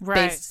away, just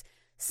based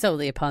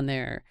solely upon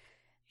their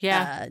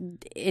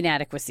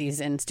inadequacies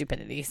and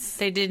stupidities.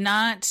 They did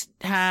not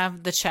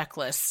have the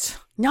checklist.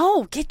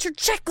 No, get your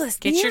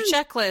checklist. Get your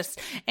checklist.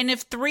 And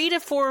if 3 to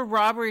 4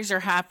 robberies are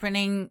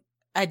happening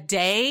a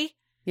day,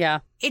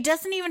 it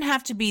doesn't even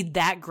have to be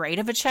that great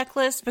of a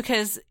checklist,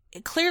 because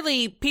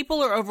clearly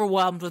people are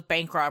overwhelmed with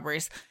bank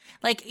robberies.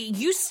 Like,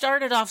 you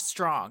started off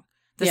strong.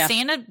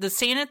 The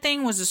Santa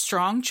thing was a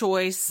strong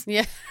choice.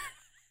 Yeah.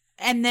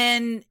 And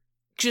then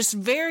just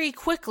very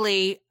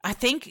quickly, I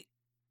think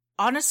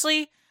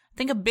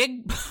a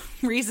big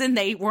reason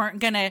they weren't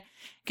going to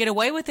get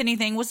away with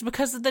anything was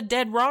because of the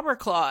dead robber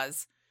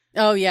clause.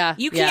 Oh, yeah.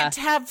 You can't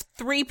have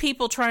 3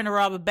 people trying to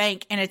rob a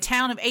bank in a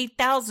town of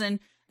 8,000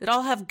 that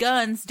all have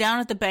guns down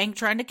at the bank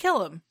trying to kill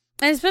them.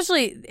 And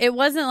especially, it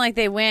wasn't like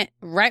they went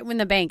right when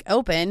the bank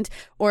opened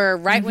or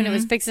right when it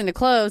was fixing to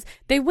close.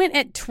 They went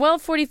at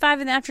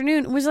 12:45 in the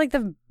afternoon. It was like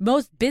the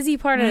most busy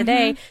part of the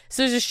day.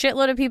 So there's a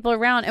shitload of people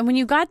around. And when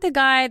you got the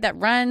guy that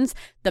runs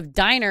the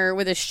diner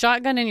with a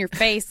shotgun in your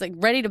face, like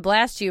ready to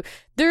blast you,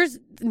 there's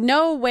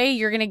no way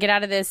you're going to get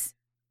out of this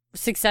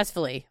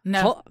successfully.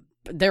 No.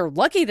 They're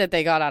lucky that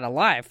they got out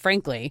alive,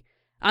 frankly.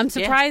 I'm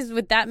surprised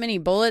with that many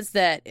bullets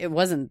that it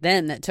wasn't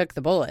them that took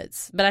the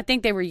bullets. But I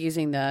think they were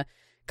using the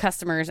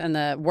customers and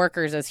the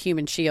workers as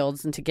human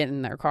shields and to get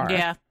in their car.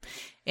 Yeah.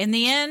 In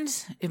the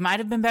end, it might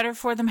have been better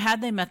for them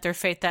had they met their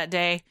fate that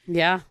day.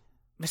 Yeah.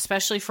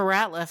 Especially for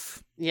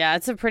Ratliff. Yeah,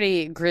 it's a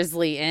pretty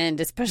grisly end,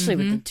 especially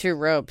with the 2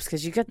 ropes,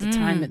 because you got the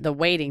time, the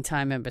waiting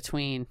time in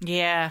between.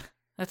 Yeah,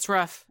 that's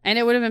rough. And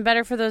it would have been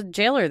better for the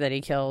jailer that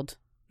he killed.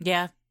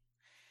 Yeah.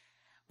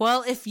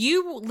 Well, if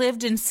you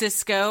lived in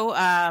Cisco,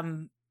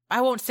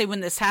 I won't say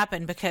when this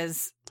happened,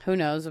 because who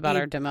knows about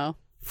our demo.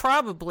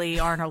 Probably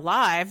aren't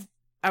alive,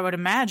 I would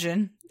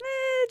imagine.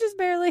 Just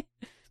barely.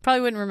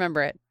 Probably wouldn't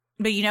remember it.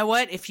 But you know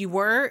what? If you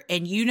were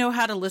and you know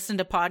how to listen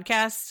to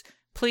podcasts,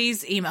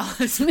 please email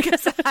us,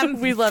 because I'm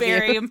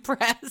very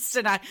impressed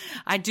and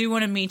I do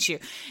want to meet you.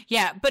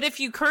 Yeah, but if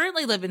you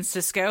currently live in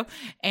Cisco,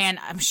 and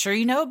I'm sure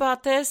you know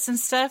about this and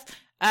stuff,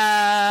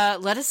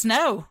 let us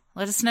know.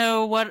 Let us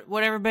know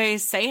what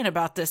everybody's saying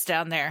about this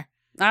down there.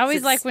 I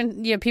always like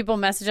when people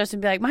message us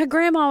and be like, my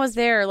grandma was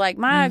there, like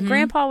my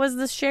grandpa was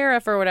the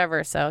sheriff or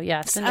whatever. So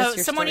yeah, send us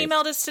your someone stories.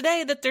 emailed us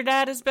today that their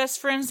dad is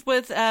best friends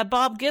with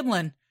Bob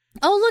Gimlin.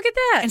 Oh, look at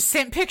that. And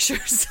sent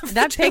pictures of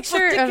that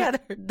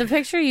the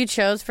picture you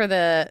chose for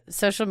the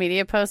social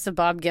media post of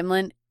Bob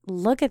Gimlin.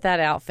 Look at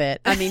that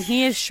outfit. I mean,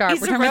 he is sharp.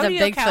 He's a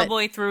rodeo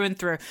cowboy through and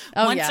through.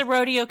 Once a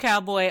rodeo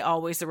cowboy,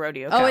 always a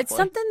rodeo cowboy. Oh, it's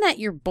something that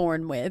you're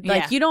born with.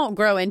 Like, you don't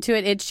grow into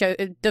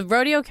it. The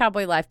rodeo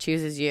cowboy life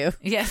chooses you.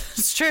 Yeah,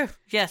 it's true.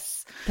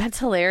 Yes. That's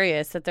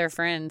hilarious that they're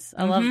friends.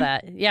 I love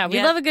that. Yeah,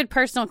 we love a good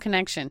personal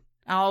connection.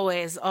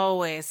 Always,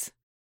 always.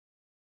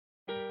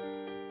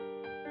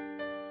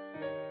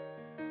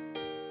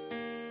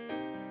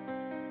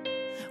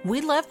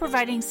 We love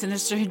providing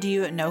Sinisterhood to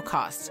you at no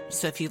cost,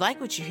 so if you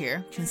like what you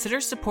hear, consider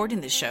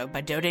supporting the show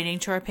by donating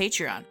to our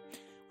Patreon.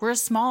 We're a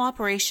small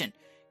operation,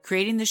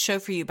 creating the show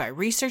for you by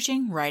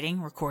researching,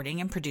 writing,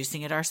 recording, and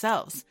producing it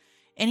ourselves.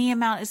 Any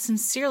amount is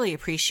sincerely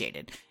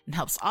appreciated and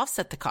helps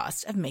offset the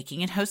cost of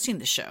making and hosting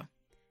the show.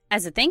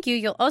 As a thank you,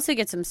 you'll also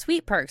get some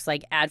sweet perks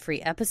like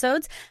ad-free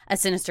episodes, a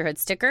Sinisterhood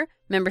sticker,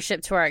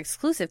 membership to our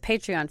exclusive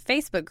Patreon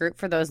Facebook group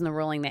for those in the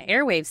Rolling the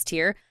Airwaves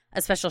tier,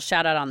 a special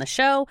shout-out on the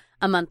show,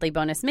 a monthly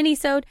bonus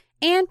mini-sode,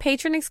 and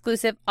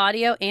patron-exclusive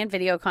audio and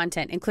video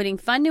content, including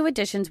fun new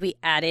additions we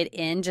added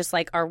in, just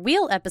like our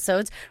wheel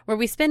episodes, where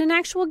we spin an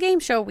actual game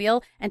show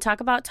wheel and talk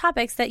about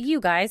topics that you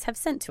guys have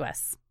sent to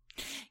us.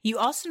 You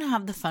also now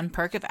have the fun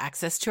perk of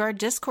access to our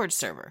Discord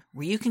server,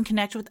 where you can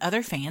connect with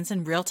other fans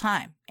in real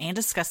time and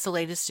discuss the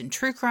latest in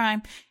true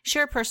crime,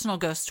 share personal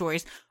ghost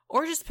stories,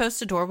 or just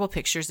post adorable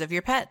pictures of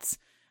your pets.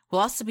 We'll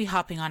also be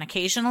hopping on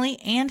occasionally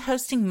and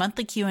hosting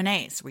monthly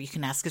Q&As where you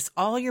can ask us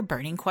all your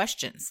burning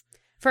questions.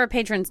 For our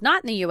patrons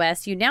not in the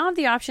U.S., you now have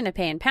the option to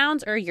pay in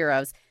pounds or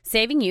euros,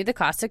 saving you the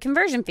cost of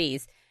conversion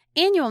fees.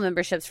 Annual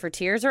memberships for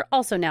tiers are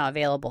also now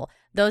available.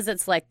 Those that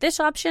select this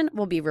option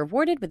will be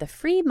rewarded with a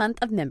free month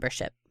of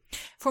membership.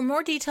 For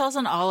more details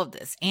on all of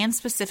this and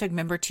specific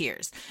member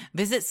tiers,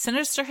 visit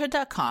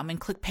Sinisterhood.com and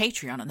click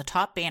Patreon on the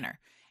top banner.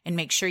 And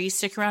make sure you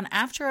stick around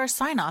after our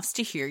sign-offs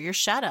to hear your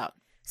shout-out.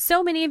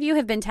 So many of you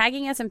have been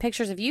tagging us in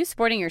pictures of you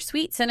sporting your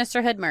sweet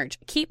Sinisterhood merch.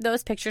 Keep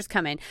those pictures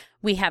coming.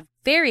 We have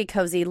very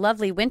cozy,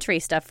 lovely, wintry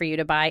stuff for you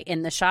to buy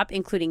in the shop,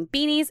 including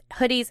beanies,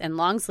 hoodies, and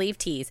long sleeve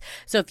tees.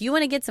 So if you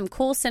want to get some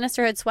cool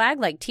Sinisterhood swag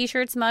like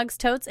t-shirts, mugs,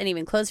 totes, and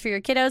even clothes for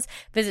your kiddos,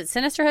 visit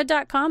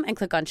Sinisterhood.com and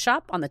click on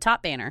shop on the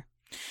top banner.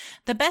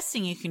 The best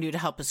thing you can do to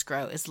help us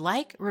grow is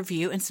like,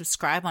 review, and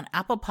subscribe on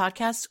Apple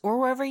Podcasts or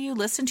wherever you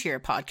listen to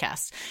your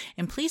podcasts.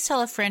 And please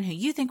tell a friend who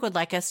you think would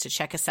like us to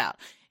check us out.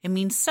 It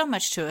means so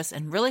much to us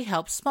and really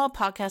helps small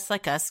podcasts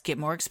like us get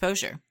more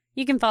exposure.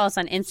 You can follow us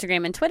on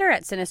Instagram and Twitter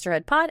at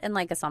SinisterhoodPod and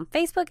like us on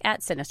Facebook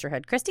at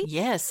Sinisterhood. Christy?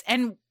 Yes,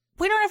 and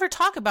we don't ever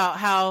talk about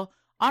how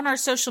on our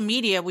social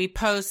media we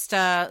post,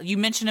 you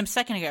mentioned him a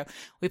second ago,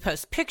 we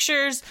post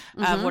pictures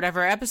of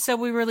whatever episode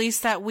we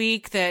released that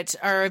week that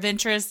are of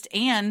interest,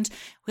 and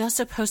We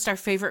also post our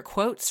favorite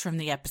quotes from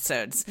the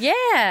episodes. Yeah.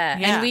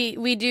 Yeah.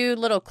 And we do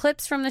little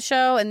clips from the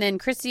show, and then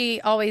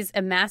Christy always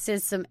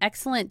amasses some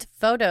excellent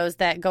photos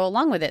that go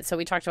along with it. So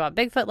we talked about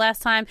Bigfoot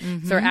last time.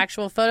 So our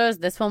actual photos.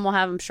 This one will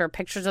have, I'm sure,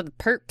 pictures of the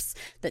perps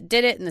that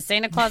did it and the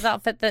Santa Claus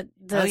outfit that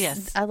Oh,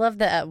 yes. I love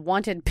the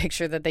wanted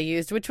picture that they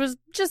used, which was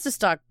just a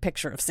stock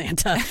picture of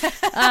Santa.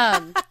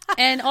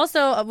 And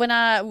also,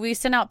 when we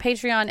send out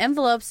Patreon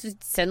envelopes, we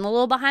send a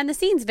little behind the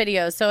scenes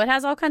videos. So it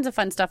has all kinds of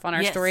fun stuff on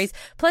our Yes. stories.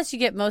 Plus, you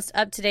get most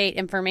up-to-date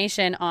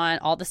information on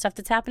all the stuff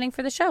that's happening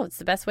for the show. It's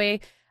the best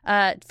way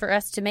for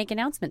us to make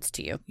announcements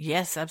to you.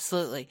 Yes,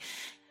 absolutely.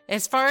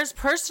 As far as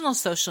personal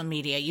social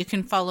media, you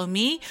can follow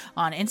me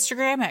on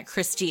Instagram at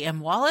Christy M.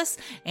 Wallace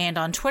and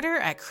on Twitter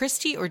at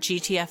Christy or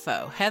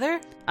GTFO. Heather?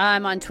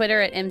 I'm on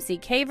Twitter at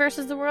MCK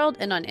versus the world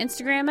and on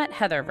Instagram at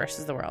Heather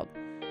versus the world.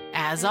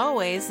 As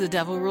always, the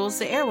devil rules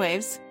the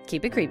airwaves.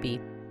 Keep it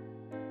creepy.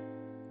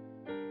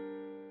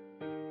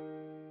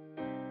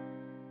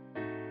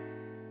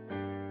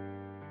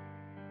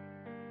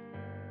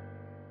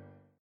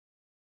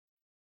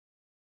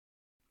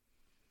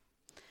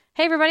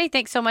 Hey, everybody.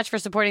 Thanks so much for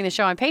supporting the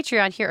show on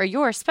Patreon. Here are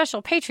your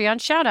special Patreon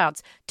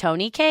shout-outs.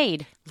 Tony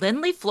Cade,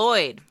 Lindley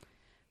Floyd,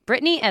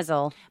 Brittany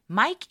Ezel,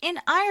 Mike in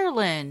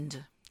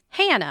Ireland,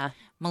 Hannah,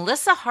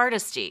 Melissa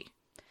Hardesty,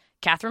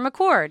 Catherine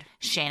McCord,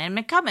 Shannon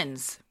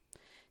McCummins,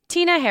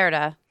 Tina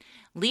Herda,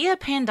 Leah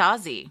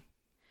Pandazzi,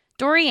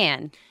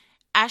 Dorianne,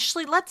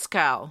 Ashley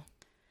Letzkow,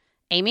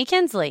 Amy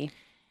Kinsley,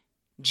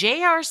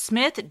 J.R.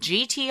 Smith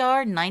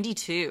GTR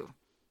 92,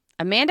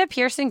 Amanda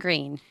Pearson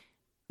Green,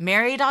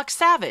 Mary Doc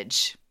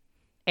Savage,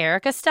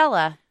 Erica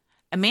Stella,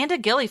 Amanda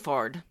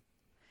Gilliford,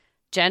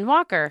 Jen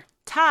Walker,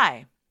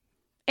 Ty,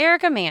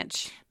 Erica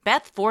Manch,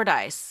 Beth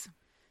Fordyce,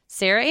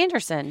 Sarah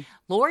Anderson,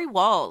 Lori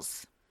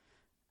Walls,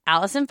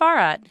 Allison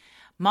Farad,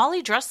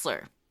 Molly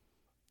Dressler,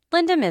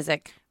 Linda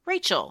Mizik,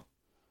 Rachel,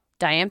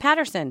 Diane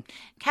Patterson,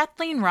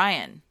 Kathleen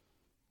Ryan,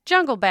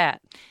 Jungle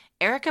Bat,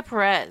 Erica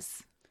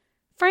Perez,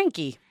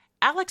 Frankie,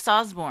 Alex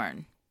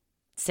Osborne,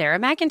 Sarah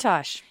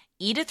McIntosh,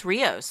 Edith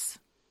Rios,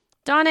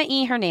 Donna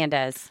E.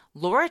 Hernandez,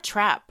 Laura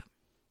Trapp,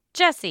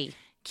 Jesse,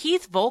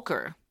 Keith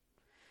Volker,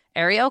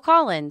 Ariel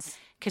Collins,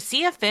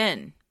 Cassia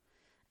Finn,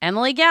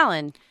 Emily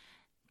Gallen,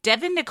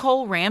 Devin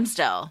Nicole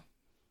Ramsdell,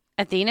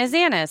 Athena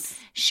Zanis,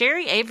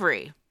 Sherry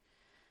Avery,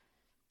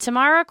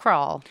 Tamara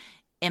Krall,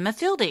 Emma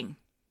Fielding,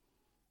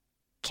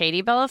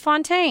 Katie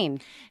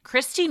Bellafontaine,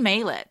 Christy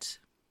Maylett,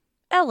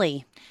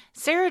 Ellie,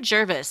 Sarah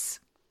Jervis,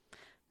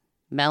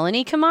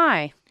 Melanie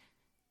Kamai,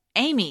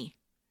 Amy,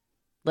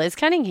 Liz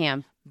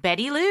Cunningham,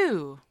 Betty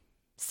Lou,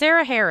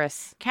 Sarah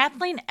Harris,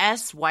 Kathleen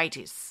S.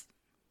 Whiteys,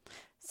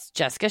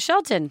 Jessica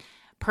Shelton,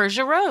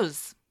 Persia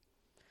Rose,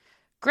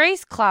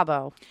 Grace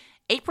Clabo,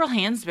 April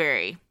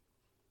Hansberry,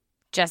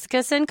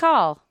 Jessica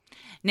Sincall,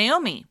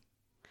 Naomi,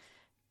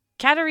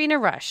 Katarina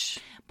Rush,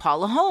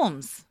 Paula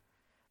Holmes,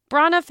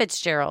 Brana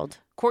Fitzgerald,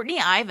 Courtney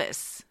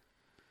Ivis,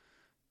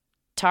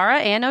 Tara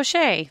Ann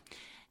O'Shea,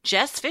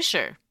 Jess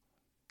Fisher,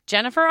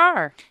 Jennifer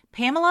R.,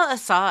 Pamela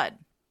Assad,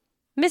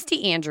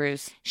 Misty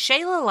Andrews,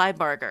 Shayla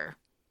Leibarger.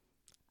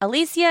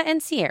 Alicia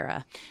and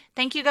Sierra.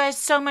 Thank you guys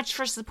so much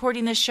for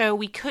supporting the show.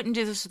 We couldn't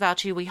do this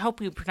without you. We hope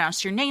we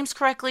pronounced your names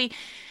correctly.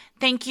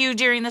 Thank you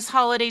during this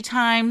holiday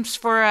times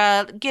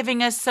for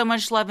giving us so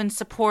much love and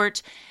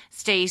support.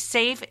 Stay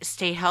safe,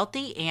 stay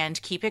healthy, and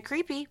keep it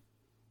creepy.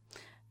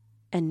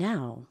 And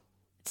now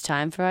it's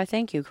time for our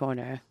thank you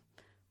corner.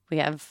 We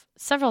have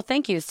several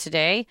thank yous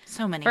today.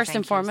 So many. First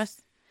and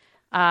foremost,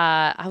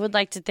 I would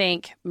like to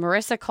thank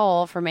Marissa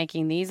Cole for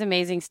making these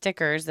amazing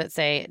stickers that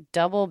say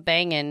double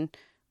bangin'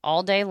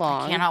 all day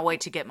long. I cannot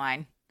wait to get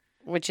mine.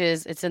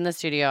 It's in the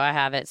studio. I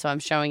have it, so I'm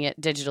showing it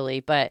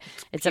digitally. But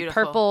it's a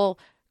beautiful. purple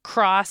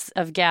cross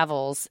of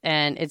gavels,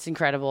 and it's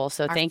incredible.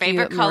 So Our thank you,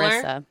 favorite color.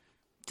 Marissa.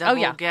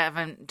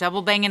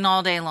 Double banging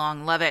all day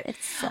long. Love it.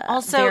 It's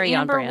also, very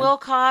on Amber brand.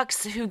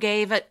 Wilcox, who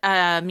gave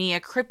me a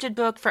cryptid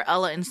book for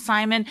Ella and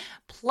Simon,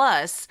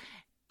 plus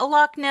a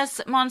Loch Ness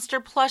Monster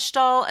plush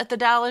doll at the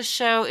Dallas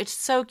show. It's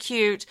so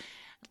cute.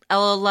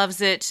 Ella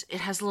loves it.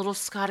 It has a little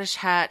Scottish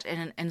hat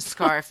and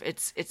scarf.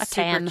 It's super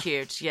tan.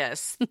 cute.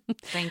 Yes.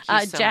 Thank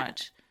you so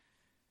much.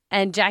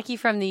 And Jackie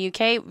from the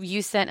UK,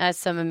 you sent us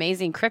some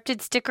amazing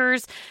cryptid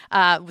stickers.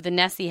 The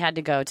Nessie had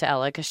to go to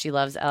Ella because she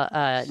loves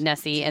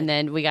Nessie. And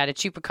then we got a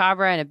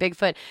Chupacabra and a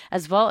Bigfoot,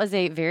 as well as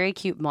a very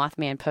cute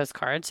Mothman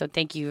postcard. So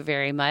thank you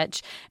very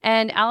much.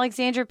 And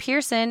Alexandra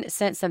Pearson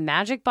sent some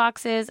magic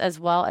boxes, as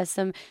well as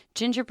some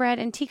gingerbread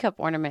and teacup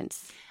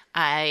ornaments.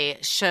 I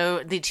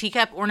showed the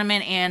teacup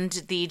ornament and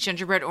the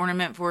gingerbread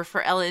ornament were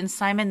for Ella and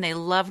Simon. They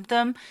loved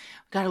them.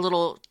 Got a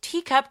little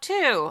teacup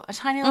too, a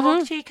tiny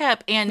little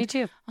teacup. And me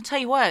too. I'll tell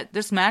you what,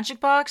 this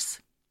magic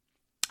box,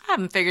 I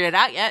haven't figured it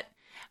out yet.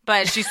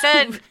 But she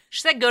said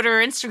go to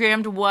her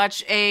Instagram to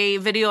watch a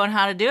video on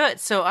how to do it.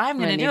 So I'm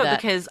going to do it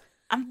because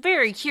I'm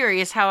very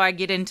curious how I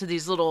get into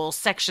these little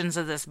sections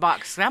of this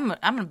box. I'm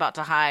about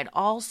to hide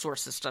all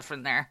sorts of stuff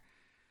in there.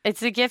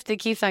 It's a gift that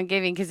keeps on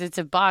giving because it's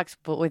a box,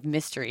 but with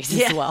mysteries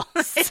as well.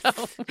 So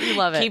we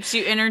love it. Keeps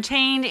you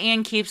entertained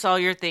and keeps all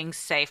your things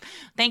safe.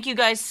 Thank you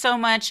guys so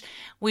much.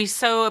 We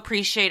so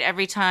appreciate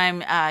every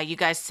time you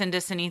guys send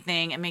us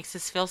anything. It makes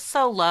us feel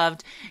so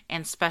loved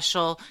and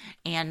special.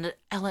 And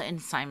Ella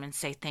and Simon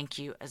say thank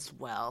you as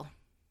well.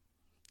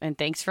 And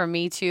thanks from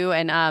me too.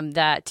 And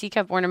that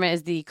teacup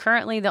ornament is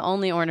currently the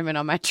only ornament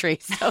on my tree.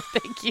 So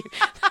thank you.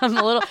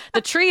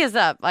 The tree is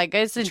up. Like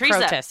it's in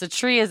protest. The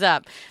tree is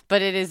up,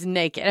 but it is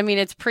naked. I mean,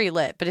 it's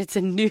pre-lit, but it's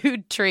a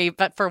nude tree,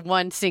 but for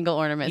one single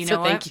ornament.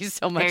 So thank you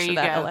so much for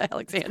that,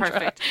 Alexandra.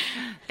 Perfect.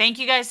 Thank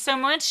you guys so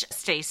much.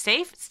 Stay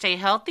safe, stay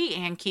healthy,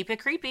 and keep it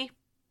creepy.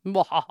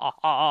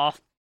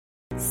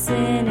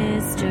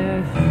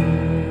 Sinister.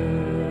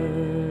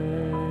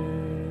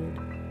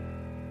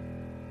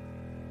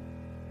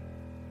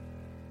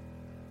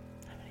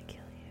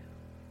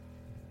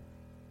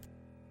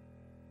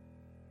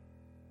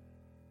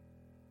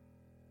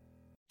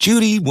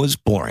 Judy was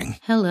boring.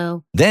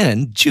 Hello.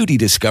 Then Judy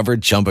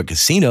discovered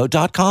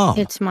ChumbaCasino.com.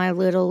 It's my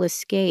little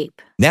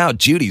escape. Now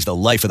Judy's the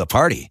life of the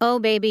party. Oh,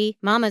 baby,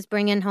 mama's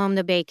bringing home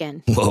the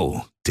bacon.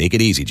 Whoa, take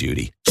it easy,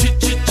 Judy.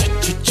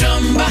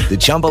 The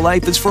Chumba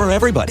life is for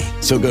everybody.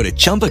 So go to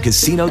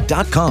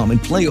ChumbaCasino.com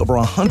and play over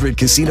 100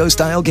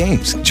 casino-style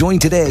games. Join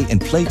today and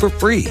play for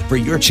free for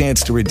your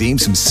chance to redeem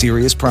some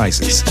serious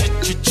prizes.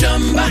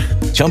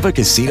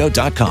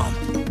 ChumbaCasino.com.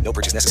 No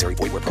purchase necessary.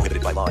 Void where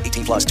prohibited by law.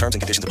 18 plus terms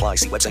and conditions apply.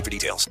 See website for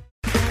details.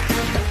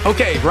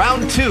 Okay,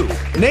 round two.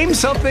 Name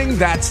something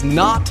that's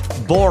not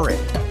boring.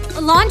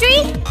 A laundry?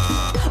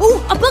 Ooh,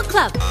 a book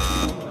club.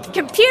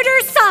 Computer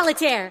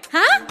solitaire,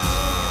 huh?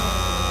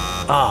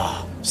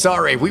 Ah,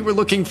 sorry. We were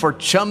looking for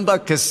Chumba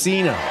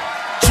Casino.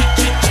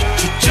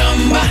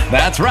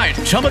 That's right.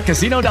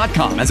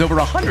 ChumbaCasino.com has over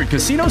 100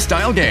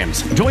 casino-style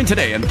games. Join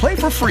today and play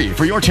for free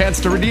for your chance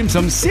to redeem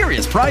some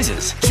serious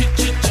prizes.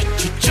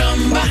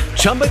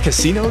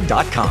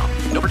 ChumbaCasino.com.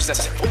 No purchase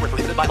necessary. Void where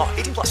prohibited by law.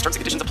 18 plus terms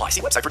and conditions apply.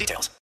 See website for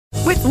details.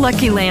 With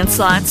Lucky Land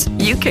Slots,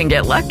 you can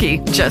get lucky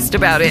just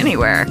about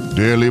anywhere.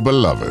 Dearly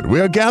beloved,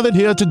 we are gathered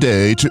here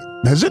today to...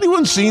 Has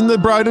anyone seen the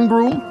bride and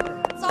groom?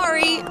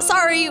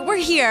 Sorry, we're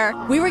here.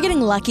 We were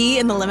getting lucky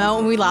in the limo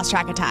and we lost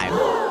track of time.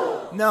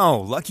 No,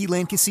 Lucky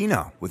Land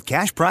Casino, with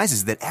cash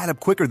prizes that add up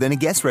quicker than a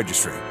guest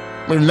registry.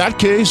 In that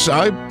case,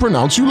 I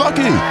pronounce you lucky.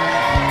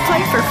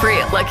 Play for free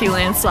at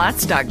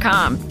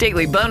LuckyLandSlots.com.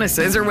 Daily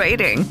bonuses are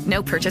waiting.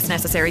 No purchase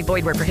necessary.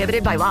 Void where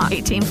prohibited by law.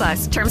 18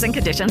 plus. Terms and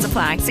conditions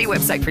apply. See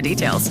website for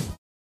details.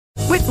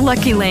 With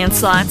Lucky Land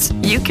Slots,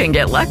 you can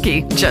get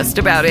lucky just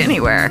about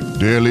anywhere.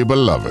 Dearly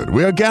beloved,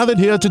 we are gathered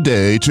here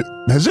today to...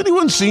 Has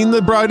anyone seen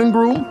the bride and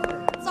groom?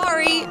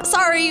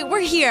 Sorry,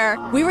 we're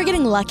here. We were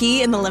getting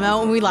lucky in the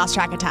limo and we lost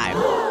track of time.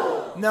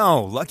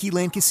 No, Lucky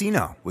Land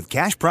Casino, with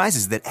cash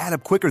prizes that add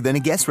up quicker than a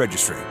guest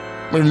registry.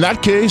 In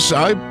that case,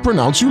 I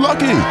pronounce you lucky.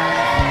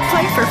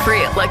 Play for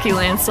free at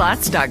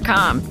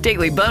LuckyLandSlots.com.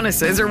 Daily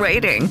bonuses are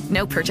waiting.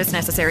 No purchase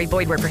necessary.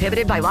 Void where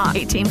prohibited by law.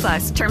 18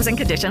 plus. Terms and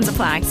conditions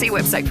apply. See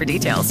website for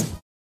details.